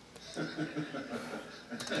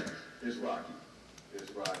 It's rocky. It's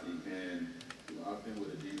rocky. And you know, I've been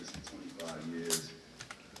with Adidas for 25 years.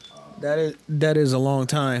 That is a long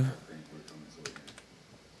time. I think we're coming to an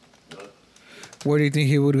end. What? Where do you think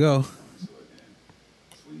he would go?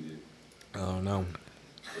 Tweeted. Oh no.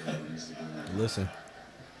 Listen.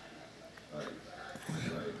 Like,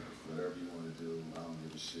 whatever you want to do, I don't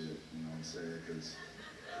give a shit. You know what I'm saying? Because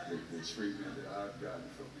the treatment that I've gotten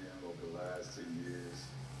from him over the last 10 years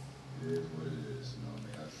is what it is. You know what I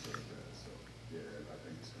mean? I deserve that. So, yeah, I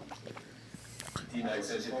think it's coming to an end. I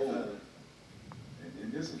was told, and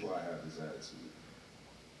this is why I have this attitude.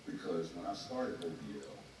 Because when I started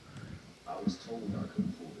OBL, I was told I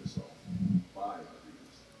couldn't pull this off by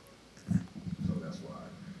Adidas. So that's why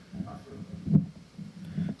I feel that.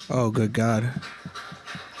 Oh, good God.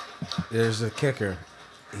 There's a kicker.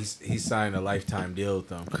 He signed a lifetime deal with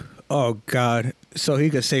them. Oh, God. So he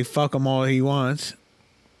could say fuck him all he wants,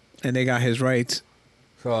 and they got his rights.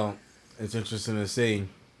 So, it's interesting to see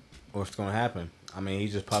what's going to happen. I mean, he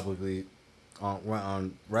just publicly went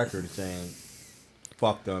on record saying,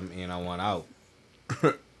 fuck them and I want out.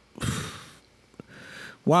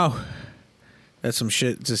 Wow. That's some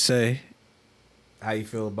shit to say. How you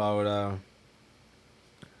feel about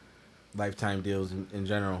lifetime deals in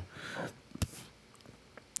general?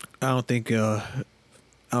 I don't think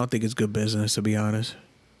it's good business, to be honest.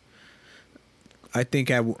 I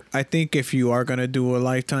think if you are gonna do a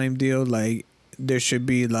lifetime deal, like there should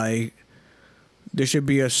be a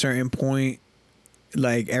certain point,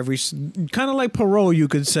 like every kind of like parole, you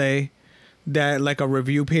could say, that like a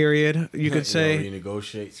review period, you could say,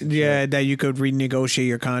 renegotiate. Yeah, that you could renegotiate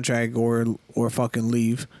your contract or fucking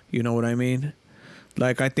leave. You know what I mean?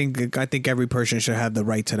 Like I think every person should have the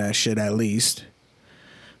right to that shit at least.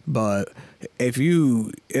 But at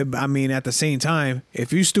the same time,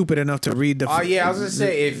 if you stupid enough to read the... Oh, yeah, I was going to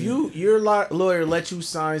say, if your lawyer let you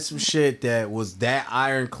sign some shit that was that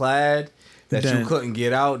ironclad that you couldn't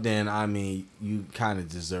get out, then, I mean, you kind of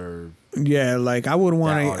deserve... Yeah, like, I would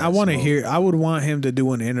want him to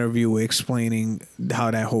do an interview explaining how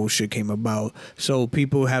that whole shit came about, so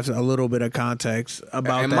people have a little bit of context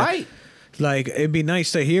about that. Might. Like, it'd be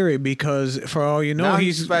nice to hear it because, for all you know, now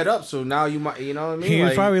he's fed up. So now you might, you know what I mean?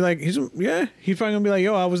 He's probably like, he's probably gonna be like,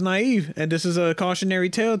 yo, I was naive, and this is a cautionary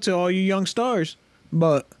tale to all you young stars.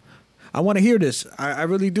 But I want to hear this. I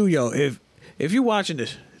really do, yo. If you're watching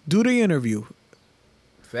this, do the interview.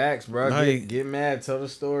 Facts, bro. Like- Get mad. Tell the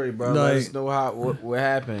story, bro. Let Like- us know what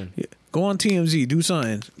happened. Go on TMZ. Do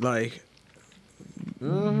something. Like,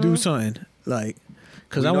 do something. Like,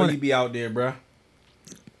 because I want you be out there, bro.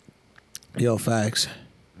 Yo, facts.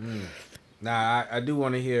 Nah, I do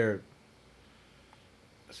want to hear,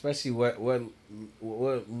 especially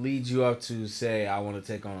what leads you up to say I want to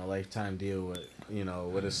take on a lifetime deal with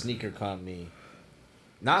with a sneaker company.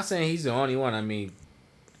 Not saying he's the only one. I mean,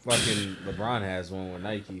 fucking LeBron has one with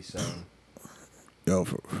Nike, so. Yo,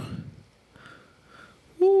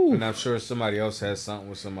 And I'm sure somebody else has something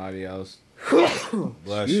with somebody else.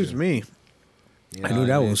 Bless excuse you. me. You I know knew what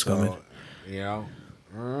that mean? was coming. You know.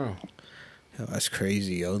 I don't know. Yo, that's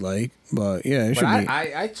crazy, yo. Like, but yeah, it But should be.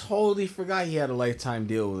 I totally forgot he had a lifetime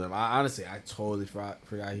deal with him. I totally forgot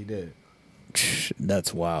he did.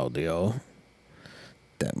 That's wild, yo.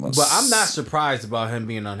 That must. But I'm not surprised about him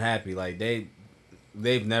being unhappy. Like they've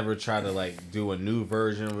never tried to like do a new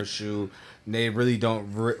version of a shoe. They really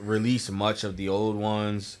don't release much of the old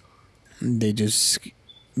ones. They just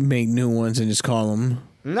make new ones and just call them.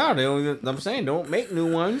 No, they don't. I'm saying don't make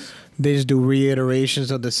new ones. They just do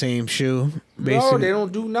reiterations of the same shoe. Basically. No, they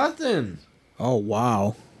don't do nothing. Oh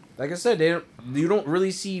wow. Like I said, you don't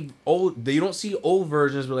really see old. You don't see old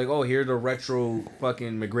versions, but like, oh, here are the retro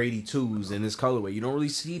fucking McGrady 2s in this colorway. You don't really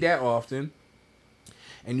see that often,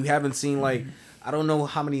 and you haven't seen like I don't know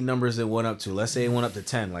how many numbers it went up to. Let's say it went up to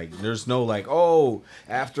 10. Like, there's no like, oh,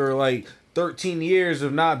 after like 13 years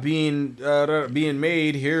of not being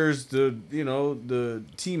made, here's the the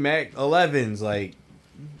T-Mac 11s. Like,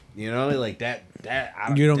 like that.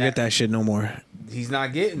 You don't get that shit no more. He's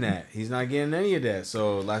not getting that. He's not getting any of that.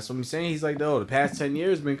 So that's what I'm saying. He's like, the past 10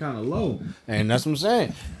 years been kind of low. And that's what I'm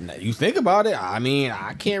saying. Now, you think about it. I mean,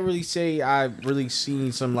 I can't really say I've really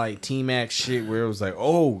seen some like T-Mac shit where it was like,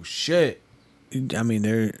 oh shit. I mean,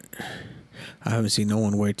 I haven't seen no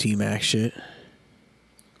one wear T-Mac shit.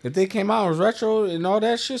 If they came out as retro and all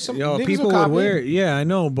that shit, some Yo, niggas people would would copy wear it. it. Yeah, I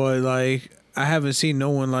know, but like, I haven't seen no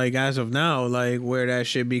one like as of now like wear that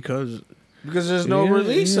shit because Because there's no Yeah,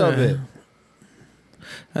 release of yeah. it.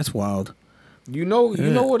 That's wild. You know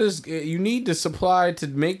what is you need the supply to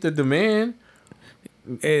make the demand.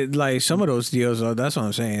 It like some of those deals are. That's what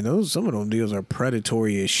I'm saying. Some of those deals are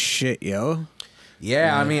predatory as shit, yo.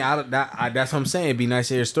 Yeah, I mean, that's what I'm saying. It'd be nice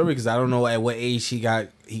to hear a story because I don't know at what age he got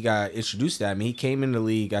introduced to that. I mean, he came in the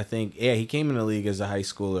league. I think he came in the league as a high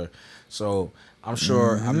schooler. So I'm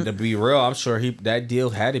sure. To be real, I'm sure that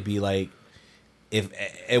deal had to be like. If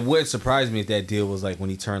it wouldn't surprise me if that deal was like when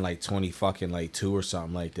he turned like 20 fucking like 2 or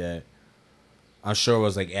something like that. I'm sure it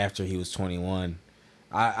was like after he was 21.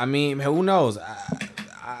 I mean, who knows?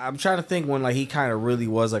 I'm trying to think when like he kind of really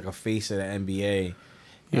was like a face of the NBA.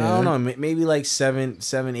 Yeah. I don't know, maybe like 7,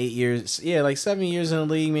 8 years. Yeah, like 7 years in the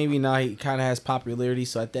league. Maybe now he kind of has popularity.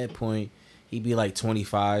 So at that point, he'd be like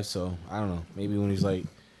 25. So I don't know. Maybe when he's like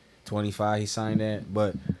 25, he signed that.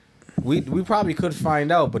 But we probably could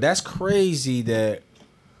find out. But that's crazy that.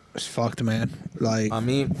 It's fucked, man. Like, I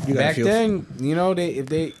mean, you gotta back feel- then, if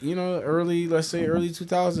they early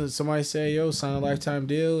 2000s, somebody say, yo, sign a lifetime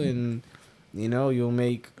deal and, you'll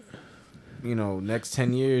make, next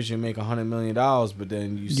 10 years, you'll make $100 million. But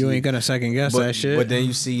then you ain't gonna second guess that shit. But then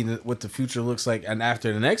you see what the future looks like. And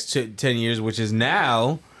after the next 10 years, which is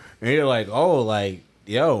now, and you're like, oh, like,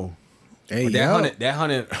 yo. hey, But that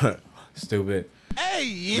 100, stupid. Hey,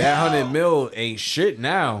 yeah. That 100 mil ain't shit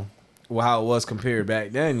now. Well, how it was compared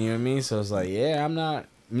back then, you know what I mean? So it's like, yeah, I'm not,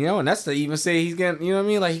 and that's to even say he's getting, you know what I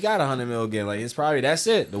mean? Like, he got 100 mil again. Like, it's probably, that's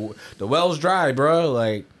it. The well's dry, bro.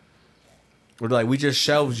 Like, we're like, we just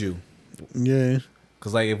shelved you. Yeah.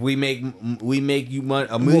 Because, like, if we make you money.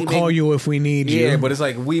 We'll call you if we need you. Yeah, but it's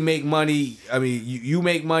like, we make money. I mean, you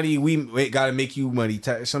make money, we got to make you money.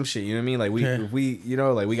 Some shit, you know what I mean? Like, if we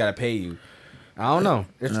like, we got to pay you. I don't know.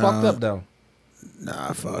 It's fucked up, though.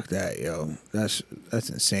 Nah, fuck that, yo. That's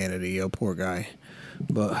insanity, yo. Poor guy.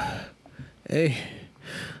 But hey,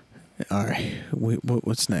 all right.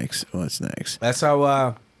 What's next? That's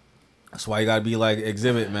how. That's why you gotta be like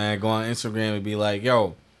Exhibit, man. Go on Instagram and be like,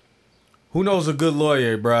 yo, who knows a good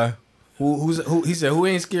lawyer, bruh? Who? He said, who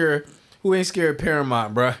ain't scared? Who ain't scared of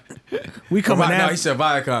Paramount, bruh? We coming No, after. he said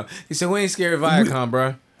Viacom. He said, who ain't scared of Viacom,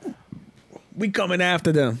 bruh? We coming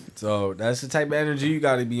after them. So that's the type of energy you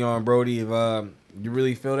gotta be on, Brody. If you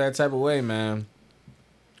really feel that type of way, man.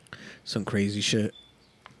 Some crazy shit.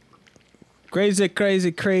 Crazy.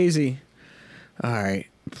 All right.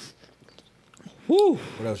 Woo.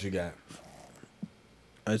 What else you got?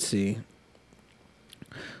 Let's see.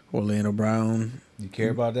 Orlando Brown. You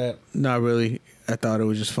care about that? Not really. I thought it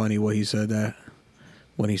was just funny what he said that.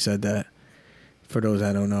 When he said that. For those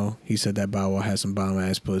that don't know, he said that Bow Wow has some bomb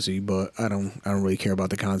ass pussy, but I don't really care about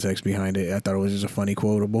the context behind it. I thought it was just a funny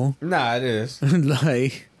quotable. Nah, it is.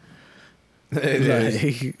 Like, It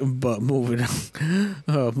is. but moving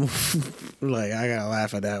on, like I gotta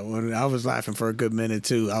laugh at that one. I was laughing for a good minute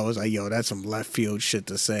too. I was like, "Yo, that's some left field shit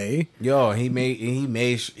to say." Yo, he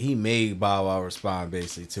made Bow Wow respond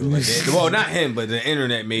basically too. Like, well, not him, but the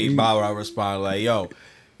internet made Bow Wow respond like, "Yo,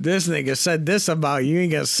 this nigga said this about you.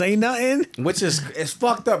 Ain't gonna say nothing." Which is it's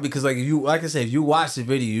fucked up because like I said, if you watch the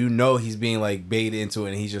video, you know he's being like baited into it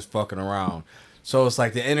and he's just fucking around. So it's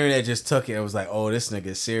like the internet just took it and was like, oh, this nigga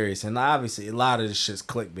is serious. And obviously a lot of this shit's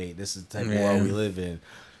clickbait. This is the type of world we live in.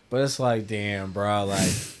 But it's like, damn, bro, like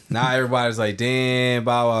now everybody's like, damn,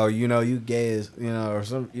 Bow Wow, you know, you gay as, you know, or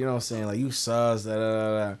some, you know what I'm saying, like you sus, da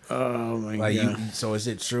da da. Oh my like, god. So is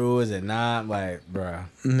it true? Is it not? Like, bro,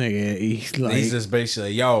 nigga, he's like, he's just basically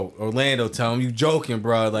like, yo, Orlando, tell him you joking,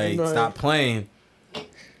 bro. Like, right. Stop playing.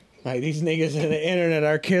 Like these niggas on the internet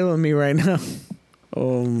are killing me right now.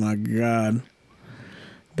 Oh my god.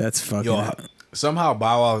 That's fucking. Yo, somehow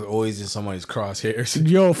Bow Wow is always in somebody's crosshairs.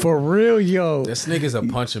 Yo, for real, yo. This nigga's a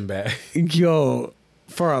punching bag. Yo,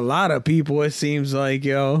 for a lot of people, it seems like,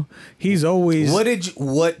 yo, he's always. What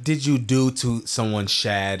did you do to someone,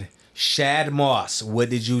 Shad? Shad Moss. What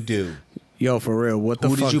did you do? Yo, for real, what the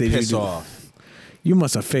fuck did you did piss you do? off? You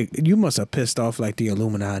must have pissed off like the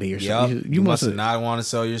Illuminati or something. Yep. You must have not want to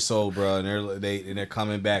sell your soul, bro. And they're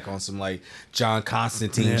coming back on some like John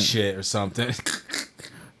Constantine shit or something.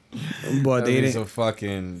 But they He's didn't. a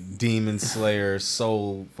fucking demon slayer,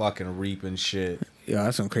 soul fucking reaping shit. Yo,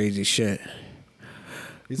 that's some crazy shit.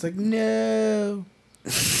 He's like, no.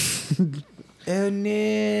 Oh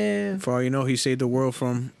no. For all you know, he saved the world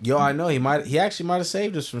from. Yo, I know he actually might have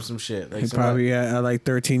saved us from some shit. Like He probably at like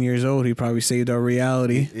 13 years old. He probably saved our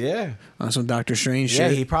reality. Yeah. On some Doctor Strange Yeah,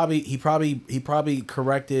 shit. he probably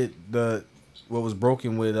corrected what was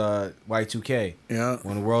broken with Y2K. Yeah.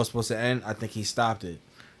 When the world was supposed to end, I think he stopped it.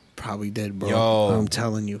 Probably did, bro. Yo. I'm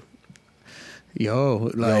telling you.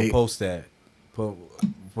 Yo, like. Yo, post that. Put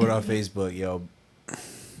on Facebook, yo.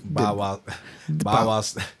 Bow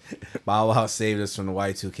Wow saved us from the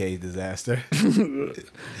Y2K disaster.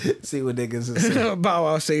 See what niggas are saying. Bow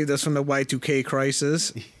Wow saved us from the Y2K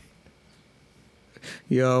crisis.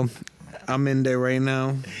 Yo, I'm in there right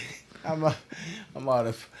now. I'm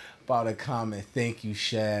about to comment. Thank you,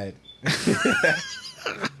 Shad.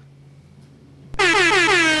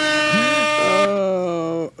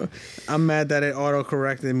 Oh, I'm mad that it auto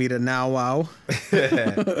corrected me to now wow.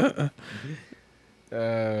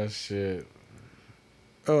 Oh shit.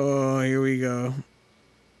 Oh, here we go.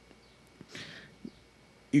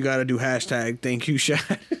 You gotta do hashtag thank you, Shad.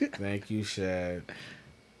 Thank you, Shad.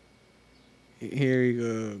 Here you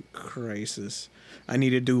go. Crisis. I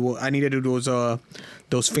need to do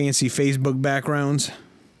those fancy Facebook backgrounds.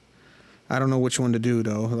 I don't know which one to do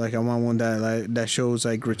though. Like I want one that shows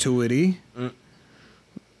like gratuity.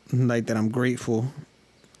 Like that I'm grateful.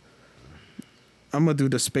 I'm gonna do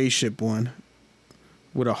the spaceship one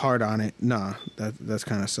with a heart on it. Nah, that's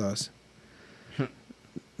kind of sus.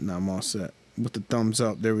 Nah, I'm all set. With the thumbs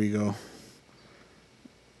up, there we go.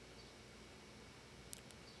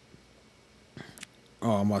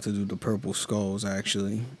 Oh, I'm about to do the purple skulls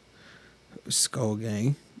actually. Skull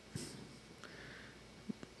Gang.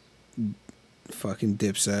 Fucking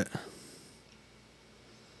Dipset.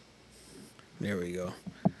 There we go.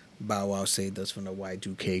 Bow Wow saved us from the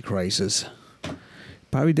Y2K crisis.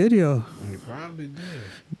 Probably did, yo. He probably did.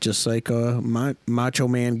 Just like Macho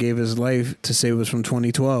Man gave his life to save us from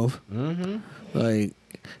 2012. Mm-hmm. Like,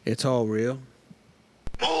 it's all real.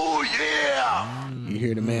 Oh, yeah! You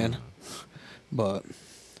hear the man? But,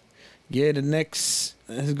 yeah, let's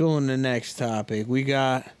go on the next topic. We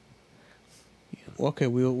got... Okay,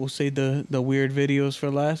 we'll save the weird videos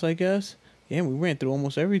for last, I guess. Yeah, we ran through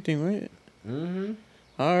almost everything, right? Mm-hmm.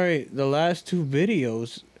 All right, the last two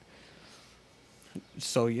videos.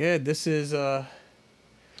 So yeah, this is the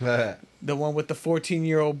one with the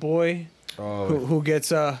 14-year-old boy who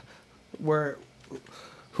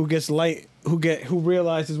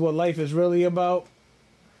realizes what life is really about.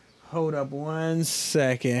 Hold up 1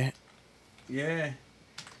 second. Yeah.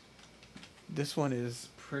 This one is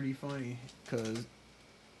pretty funny because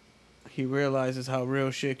he realizes how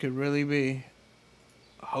real shit could really be.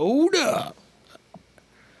 Hold up.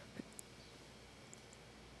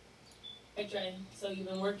 Hey Trey, so you've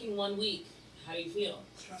been working 1 week. How do you feel?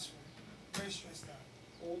 Stressful. Very stressed out.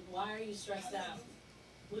 Well, why are you stressed out?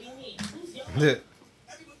 What do you mean? Who's yelling?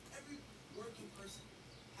 Every working person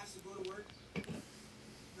has to work,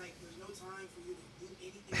 like there's no time for you to do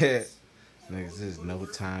anything else. Niggas, there's no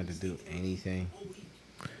time to do anything.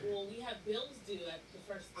 Well, we have bills due at the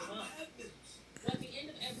first of the month. Well, at the end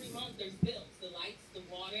of every month, there's bills. The lights, the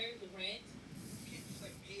water, the rent. You can't just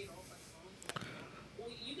like pay it off on the phone.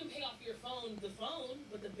 Well, you can pay off your phone,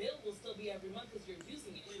 but the bill will still be every month because you're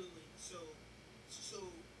using it. Wait. So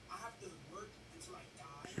I have to work until I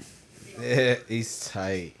die. Yeah, he's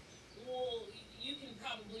tight. Well, you can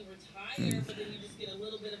probably retire, but then you just get a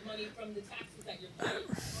little bit of money from the taxes that you're paying.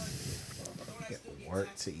 Work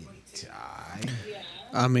till you die. Yeah.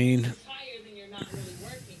 I mean, Retire, then you're not really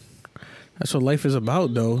working. that's what life is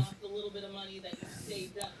about, though. Off the little bit of money that you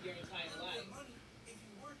saved up your entire life. Money, if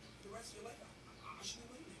you work the rest of your life, I should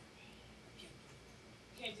be living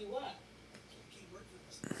there. Can't do what? Can't work for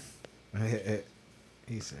the rest of my life.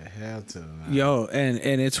 He said, hell to him. Man. Yo, and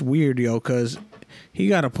it's weird, yo, because he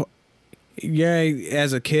got a... Yeah,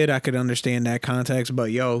 as a kid, I could understand that context,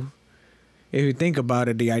 but, yo, if you think about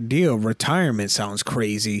it, the idea of retirement sounds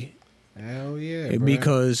crazy. Hell yeah, bruh.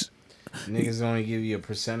 Because... Niggas only give you a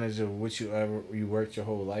percentage of what you worked your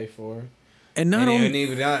whole life for. And not only...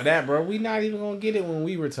 even that, bro, we not even gonna get it when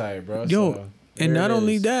we retire, bro. Yo, so, and not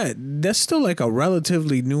only that, that's still like a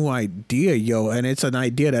relatively new idea, yo. And it's an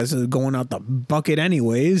idea that's going out the bucket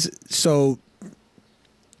anyways. So,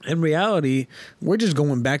 in reality, we're just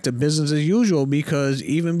going back to business as usual because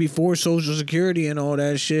even before Social Security and all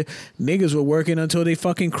that shit, niggas were working until they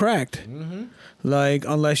fucking cracked. Mm-hmm. Like,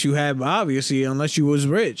 unless you was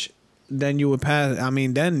rich, then you would pass. I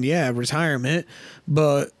mean, then, yeah, retirement.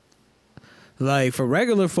 But... Like, for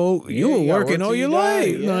regular folk, you were working all your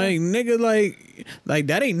life. Yeah. Like, nigga, like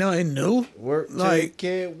that ain't nothing new. Work like, you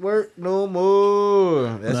can't work no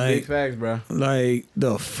more. That's like, big facts, bro. Like,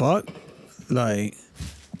 the fuck? Like...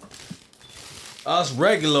 Us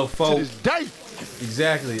regular folk. To this day.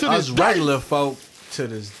 Exactly. To Us this day. regular folk to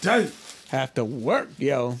this day. Have to work,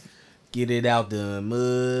 yo. Get it out the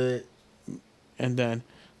mud. And then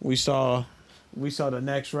we saw the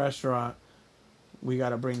next restaurant. We got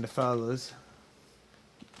to bring the fellas.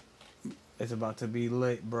 It's about to be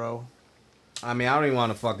lit, bro. I mean, I don't even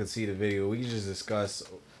want to fucking see the video. We can just discuss.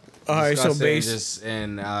 All right, so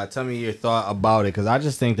tell me your thought about it, because I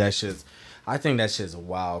just think that shit's. I think that shit's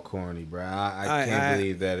wild corny, bro. I can't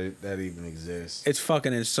believe that even exists. It's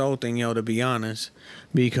fucking insulting, yo, to be honest.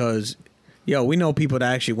 Because, yo, we know people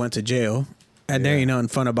that actually went to jail. And there ain't nothing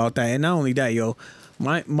fun about that. And not only that, yo,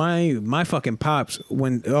 my fucking pops,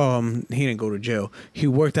 when he didn't go to jail. He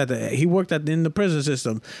worked in the prison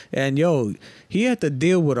system. And yo, he had to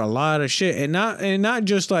deal with a lot of shit. And not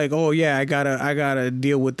just like, oh yeah, I gotta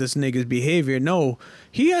deal with this nigga's behavior. No.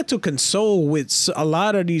 He had to console with a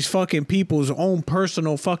lot of these fucking people's own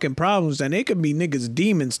personal fucking problems, and they could be niggas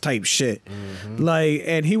demons type shit. Mm-hmm. Like,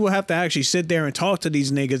 and he will have to actually sit there and talk to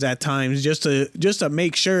these niggas at times just to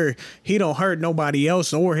make sure he don't hurt nobody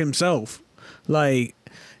else or himself. Like,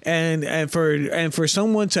 and for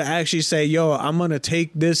someone to actually say, yo, I'm gonna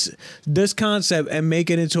take this concept and make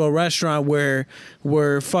it into a restaurant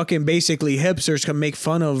where fucking basically hipsters can make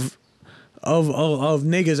fun of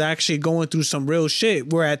niggas actually going through some real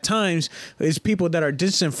shit, where at times it's people that are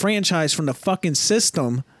disenfranchised from the fucking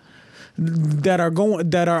system that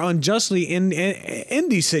are unjustly in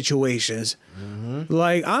these situations. Mm-hmm.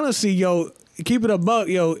 Like, honestly, yo, keep it a buck,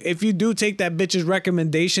 yo. If you do take that bitch's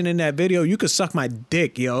recommendation in that video, you could suck my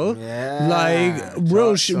dick, yo. Yeah, like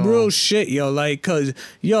real shit, yo. Like, cause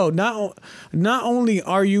yo, not only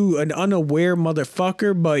are you an unaware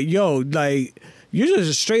motherfucker, but yo, like, you're just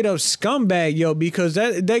a straight up scumbag, yo, because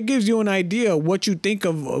that gives you an idea of what you think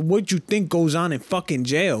goes on in fucking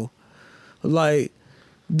jail. Like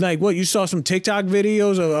what, you saw some TikTok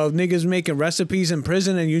videos of niggas making recipes in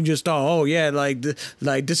prison and you just thought, oh yeah, like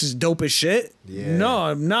this is dope as shit. Yeah.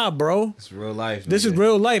 No, nah, bro. It's real life. This is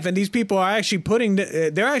real life, and these people are actually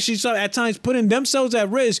at times putting themselves at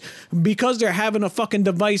risk because they're having a fucking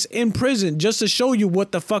device in prison just to show you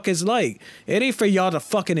what the fuck it's like. It ain't for y'all to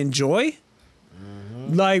fucking enjoy.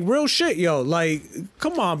 Like, real shit, yo. Like,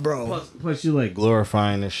 come on, bro. Plus you like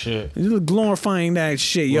glorifying this shit. You glorifying that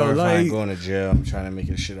shit, yo. Glorifying Like, going to jail, trying to make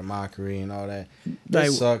this shit a mockery and all that.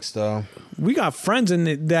 That sucks, though. We got friends in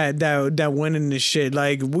it that went in this shit.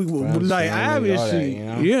 Like, we friends, like, family, obviously, all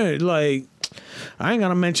that, you know? yeah. Like, I ain't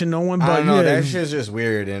gonna mention no one, I but don't know. yeah, That shit's just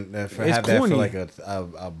weird, and for It's have that corny. for like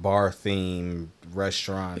a bar theme,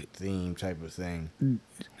 restaurant theme type of thing.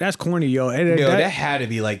 that's corny, yo. And Yo, that that, had to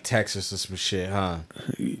be like Texas or some shit, huh?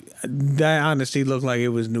 that honestly looked like it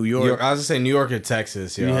was New York. I was gonna say New York or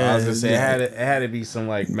Texas, yo. I was gonna say it had to be some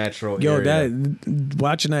like metro Yo, area. that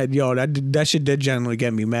watching that, yo, that shit did generally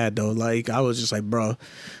get me mad though. Like I was just like, bro,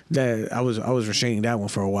 that I was restraining that one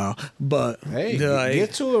for a while. But Hey, like,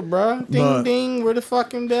 get to it, bro. Ding but- ding, where the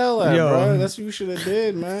fucking bell at, Yo. bro? That's what you should have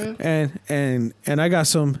did, man. and I got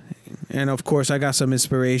some, and of course I got some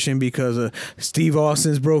inspiration because of Steve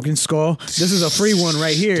Austin's Broken Skull. This is a free one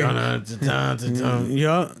right here.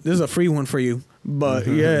 Yeah, this is a free one for you. But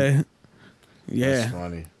yeah, That's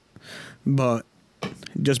funny. but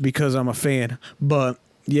just because I'm a fan. But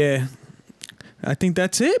yeah, I think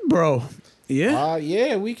that's it, bro. Yeah.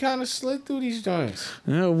 Yeah, we kind of slid through these joints.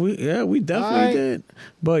 Yeah, we definitely Alright. did.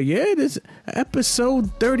 But yeah, this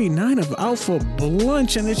episode 39 of Alpha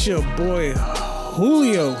Blunch, and it's your boy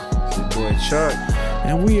Julio. It's your boy Chuck.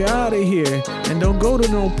 And we out of here. And don't go to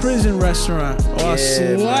no prison restaurant or I'll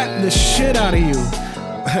slap man. the shit out of you.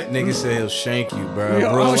 Nigga said he'll shank you, bro.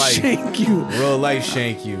 Yo, Real I'll life. shank you. Real life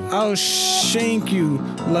shank you. I'll shank you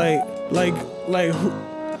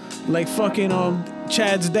like fucking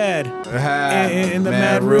Chad's dad in the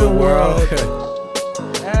Mad Real World.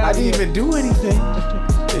 I didn't even do anything.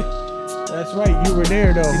 That's right, you were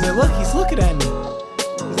there though. He said, look, he's looking at me.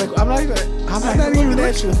 He's like, I'm not even looking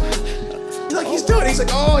at you. He's like, he's doing it. He's like,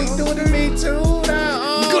 oh, he's doing it to me too now.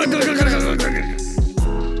 Oh.